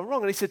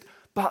wrong. And he said,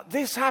 but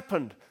this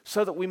happened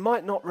so that we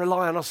might not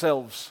rely on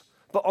ourselves,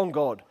 but on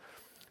God.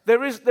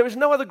 There is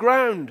no other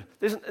ground.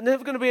 There's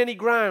never going to be any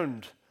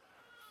ground.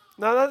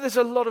 Now, there's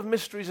a lot of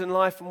mysteries in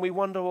life, and we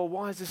wonder, well,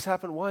 why has this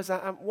happened? Why is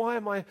that happened? Why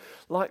am I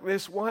like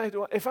this?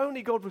 If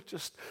only God would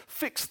just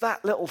fix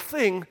that little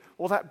thing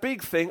or that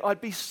big thing,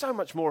 I'd be so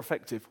much more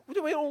effective. We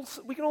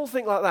can all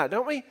think like that,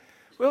 don't we?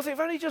 We all think, if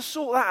I only just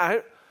sort that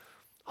out,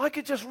 I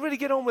could just really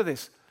get on with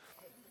this.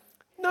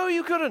 No,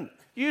 you couldn't.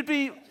 We'd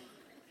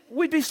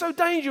be so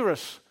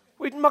dangerous.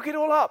 We'd muck it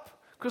all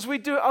up because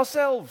we'd do it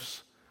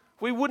ourselves.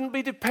 We wouldn't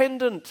be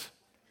dependent.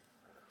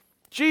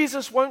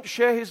 Jesus won't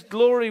share his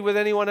glory with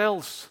anyone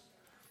else.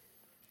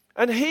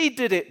 And he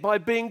did it by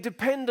being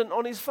dependent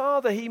on his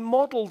Father. He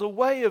modeled a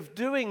way of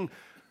doing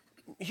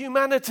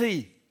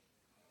humanity.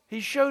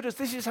 He showed us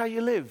this is how you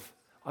live.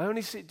 I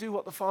only do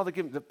what the Father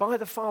gives me. That by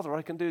the Father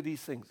I can do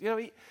these things.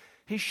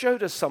 He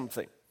showed us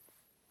something.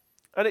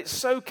 And it's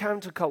so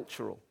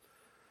countercultural.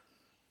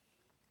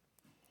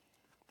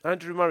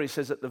 Andrew Murray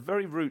says at the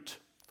very root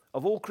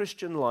of all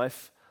Christian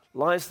life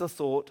lies the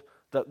thought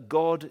that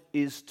God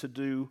is to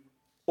do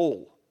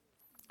all,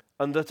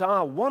 and that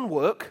our one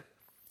work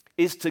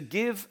is to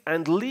give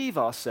and leave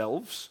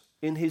ourselves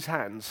in his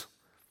hands,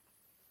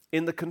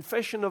 in the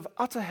confession of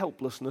utter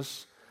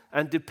helplessness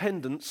and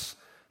dependence,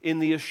 in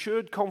the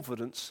assured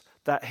confidence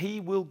that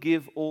he will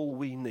give all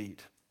we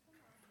need.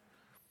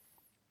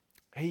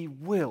 He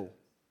will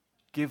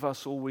give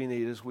us all we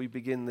need as we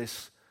begin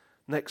this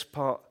next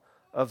part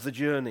of the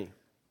journey.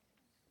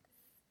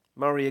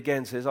 Murray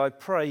again says, I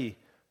pray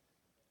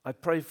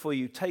for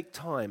you, take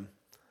time,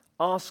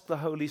 ask the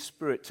Holy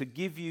Spirit to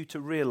give you to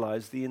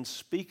realize the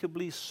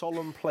unspeakably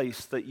solemn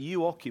place that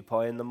you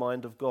occupy in the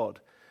mind of God.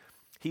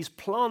 He's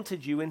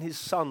planted you in his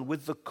Son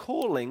with the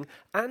calling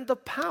and the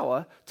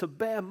power to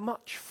bear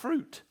much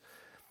fruit.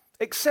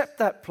 Accept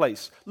that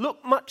place.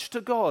 Look much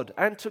to God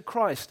and to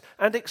Christ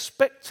and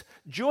expect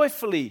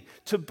joyfully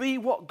to be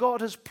what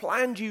God has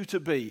planned you to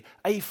be,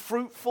 a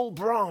fruitful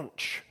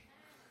branch.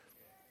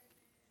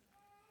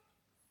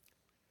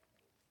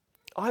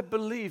 I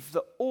believe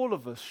that all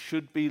of us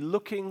should be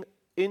looking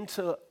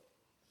into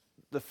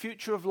the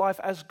future of life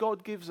as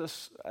God gives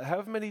us,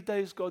 however many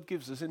days God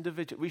gives us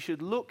individually. We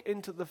should look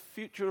into the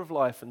future of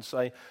life and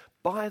say,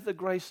 by the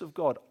grace of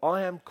God,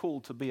 I am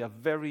called to be a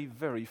very,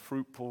 very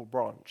fruitful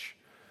branch.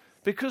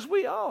 Because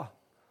we are.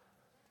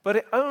 But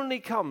it only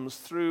comes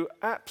through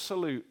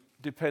absolute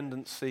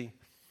dependency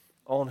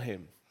on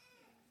Him.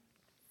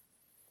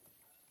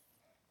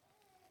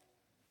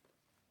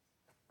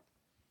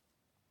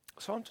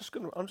 So I'm just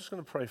going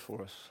to pray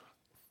for us.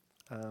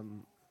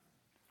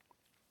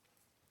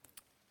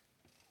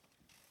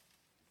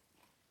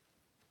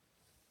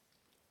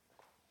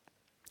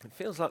 It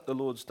feels like the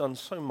Lord's done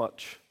so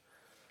much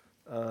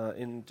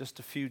in just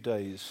a few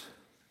days.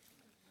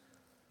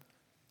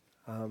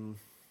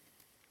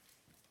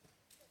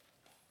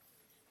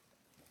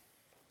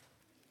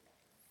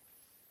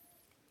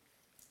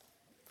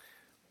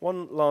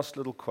 One last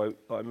little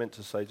quote that I meant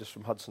to say just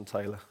from Hudson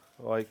Taylor.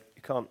 You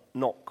can't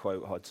not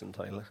quote Hudson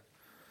Taylor.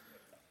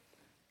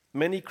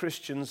 Many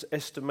Christians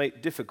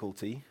estimate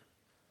difficulty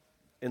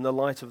in the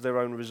light of their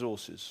own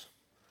resources,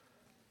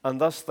 and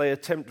thus they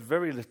attempt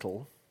very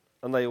little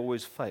and they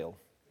always fail.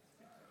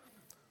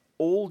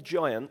 All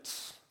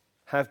giants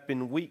have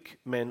been weak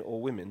men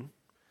or women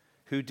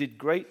who did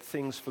great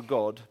things for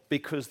God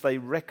because they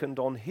reckoned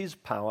on His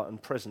power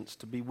and presence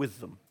to be with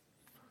them.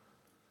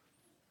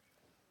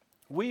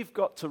 We've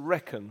got to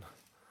reckon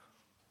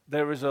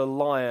there is a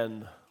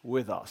lion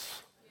with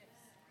us.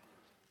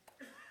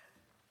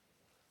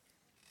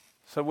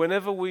 So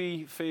whenever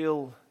we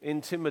feel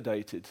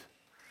intimidated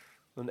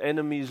and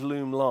enemies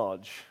loom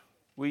large,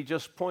 we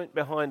just point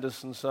behind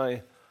us and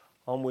say,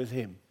 I'm with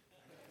Him.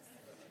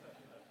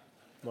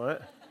 Right?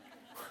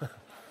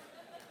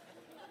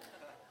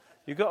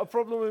 You got a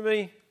problem with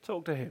me?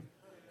 Talk to Him.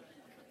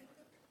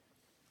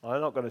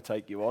 I'm not going to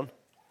take you on.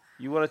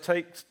 You want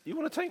to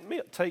take me?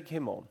 Take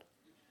Him on.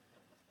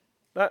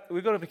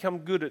 We've got to become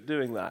good at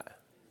doing that.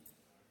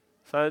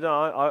 So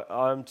no,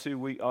 I'm too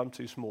weak. I'm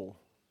too small.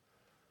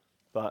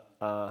 But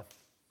I'm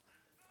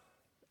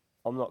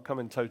not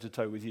coming toe to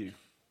toe with you.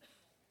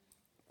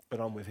 But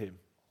I'm with Him.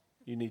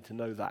 You need to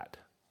know that.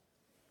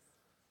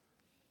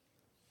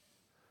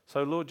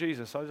 So, Lord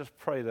Jesus, I just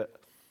pray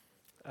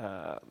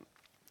that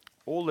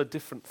all the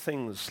different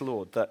things,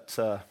 Lord,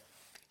 that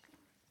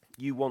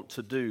you want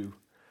to do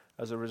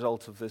as a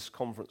result of this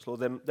conference, Lord,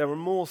 there are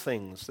more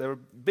things. There are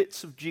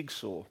bits of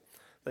jigsaw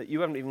that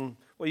you haven't even,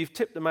 you've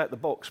tipped them out the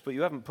box, but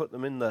you haven't put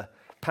them in the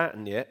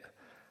pattern yet.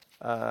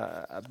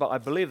 But I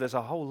believe there's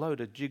a whole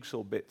load of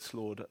jigsaw bits,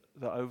 Lord,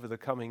 that over the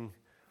coming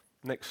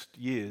next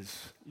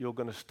years, you're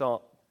going to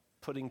start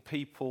putting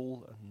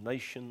people and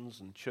nations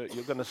and church,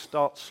 you're going to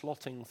start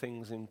slotting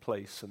things in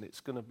place, and it's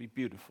going to be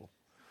beautiful.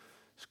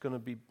 It's going to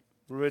be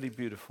really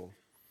beautiful.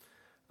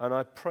 And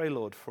I pray,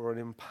 Lord, for an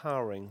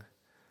empowering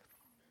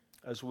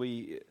as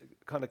we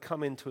kind of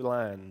come into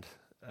land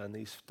and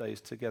these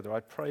days together. I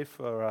pray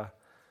for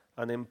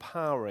an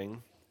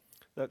empowering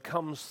that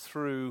comes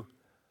through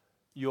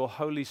your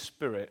Holy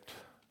Spirit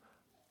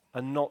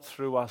and not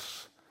through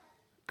us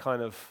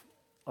kind of,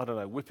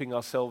 whipping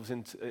ourselves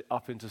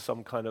up into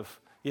some kind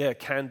of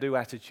can-do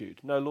attitude.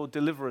 No, Lord,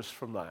 deliver us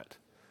from that.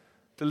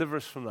 Deliver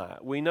us from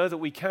that. We know that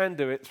we can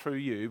do it through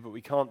you, but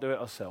we can't do it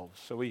ourselves.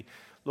 So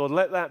Lord,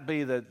 let that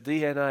be the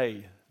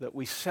DNA, that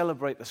we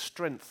celebrate the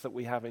strength that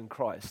we have in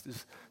Christ.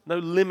 There's no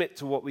limit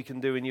to what we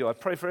can do in you. I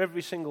pray for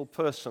every single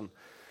person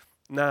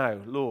now,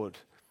 Lord,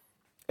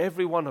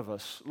 every one of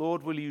us.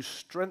 Lord, will you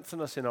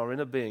strengthen us in our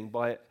inner being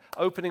by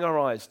opening our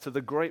eyes to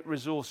the great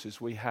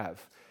resources we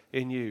have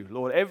in you.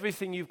 Lord,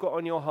 everything you've got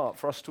on your heart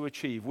for us to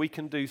achieve, we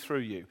can do through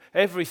you.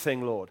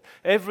 Everything, Lord.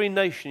 Every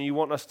nation you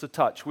want us to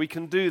touch, we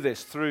can do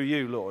this through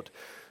you, Lord.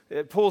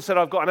 Paul said,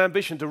 I've got an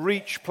ambition to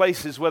reach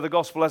places where the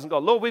gospel hasn't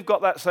got. Lord, we've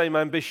got that same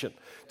ambition,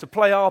 to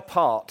play our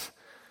part,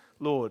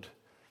 Lord.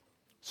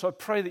 So I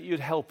pray that you'd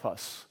help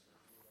us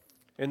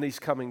in these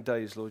coming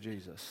days, Lord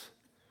Jesus.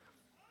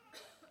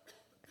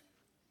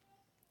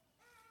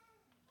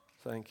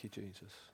 Thank you, Jesus.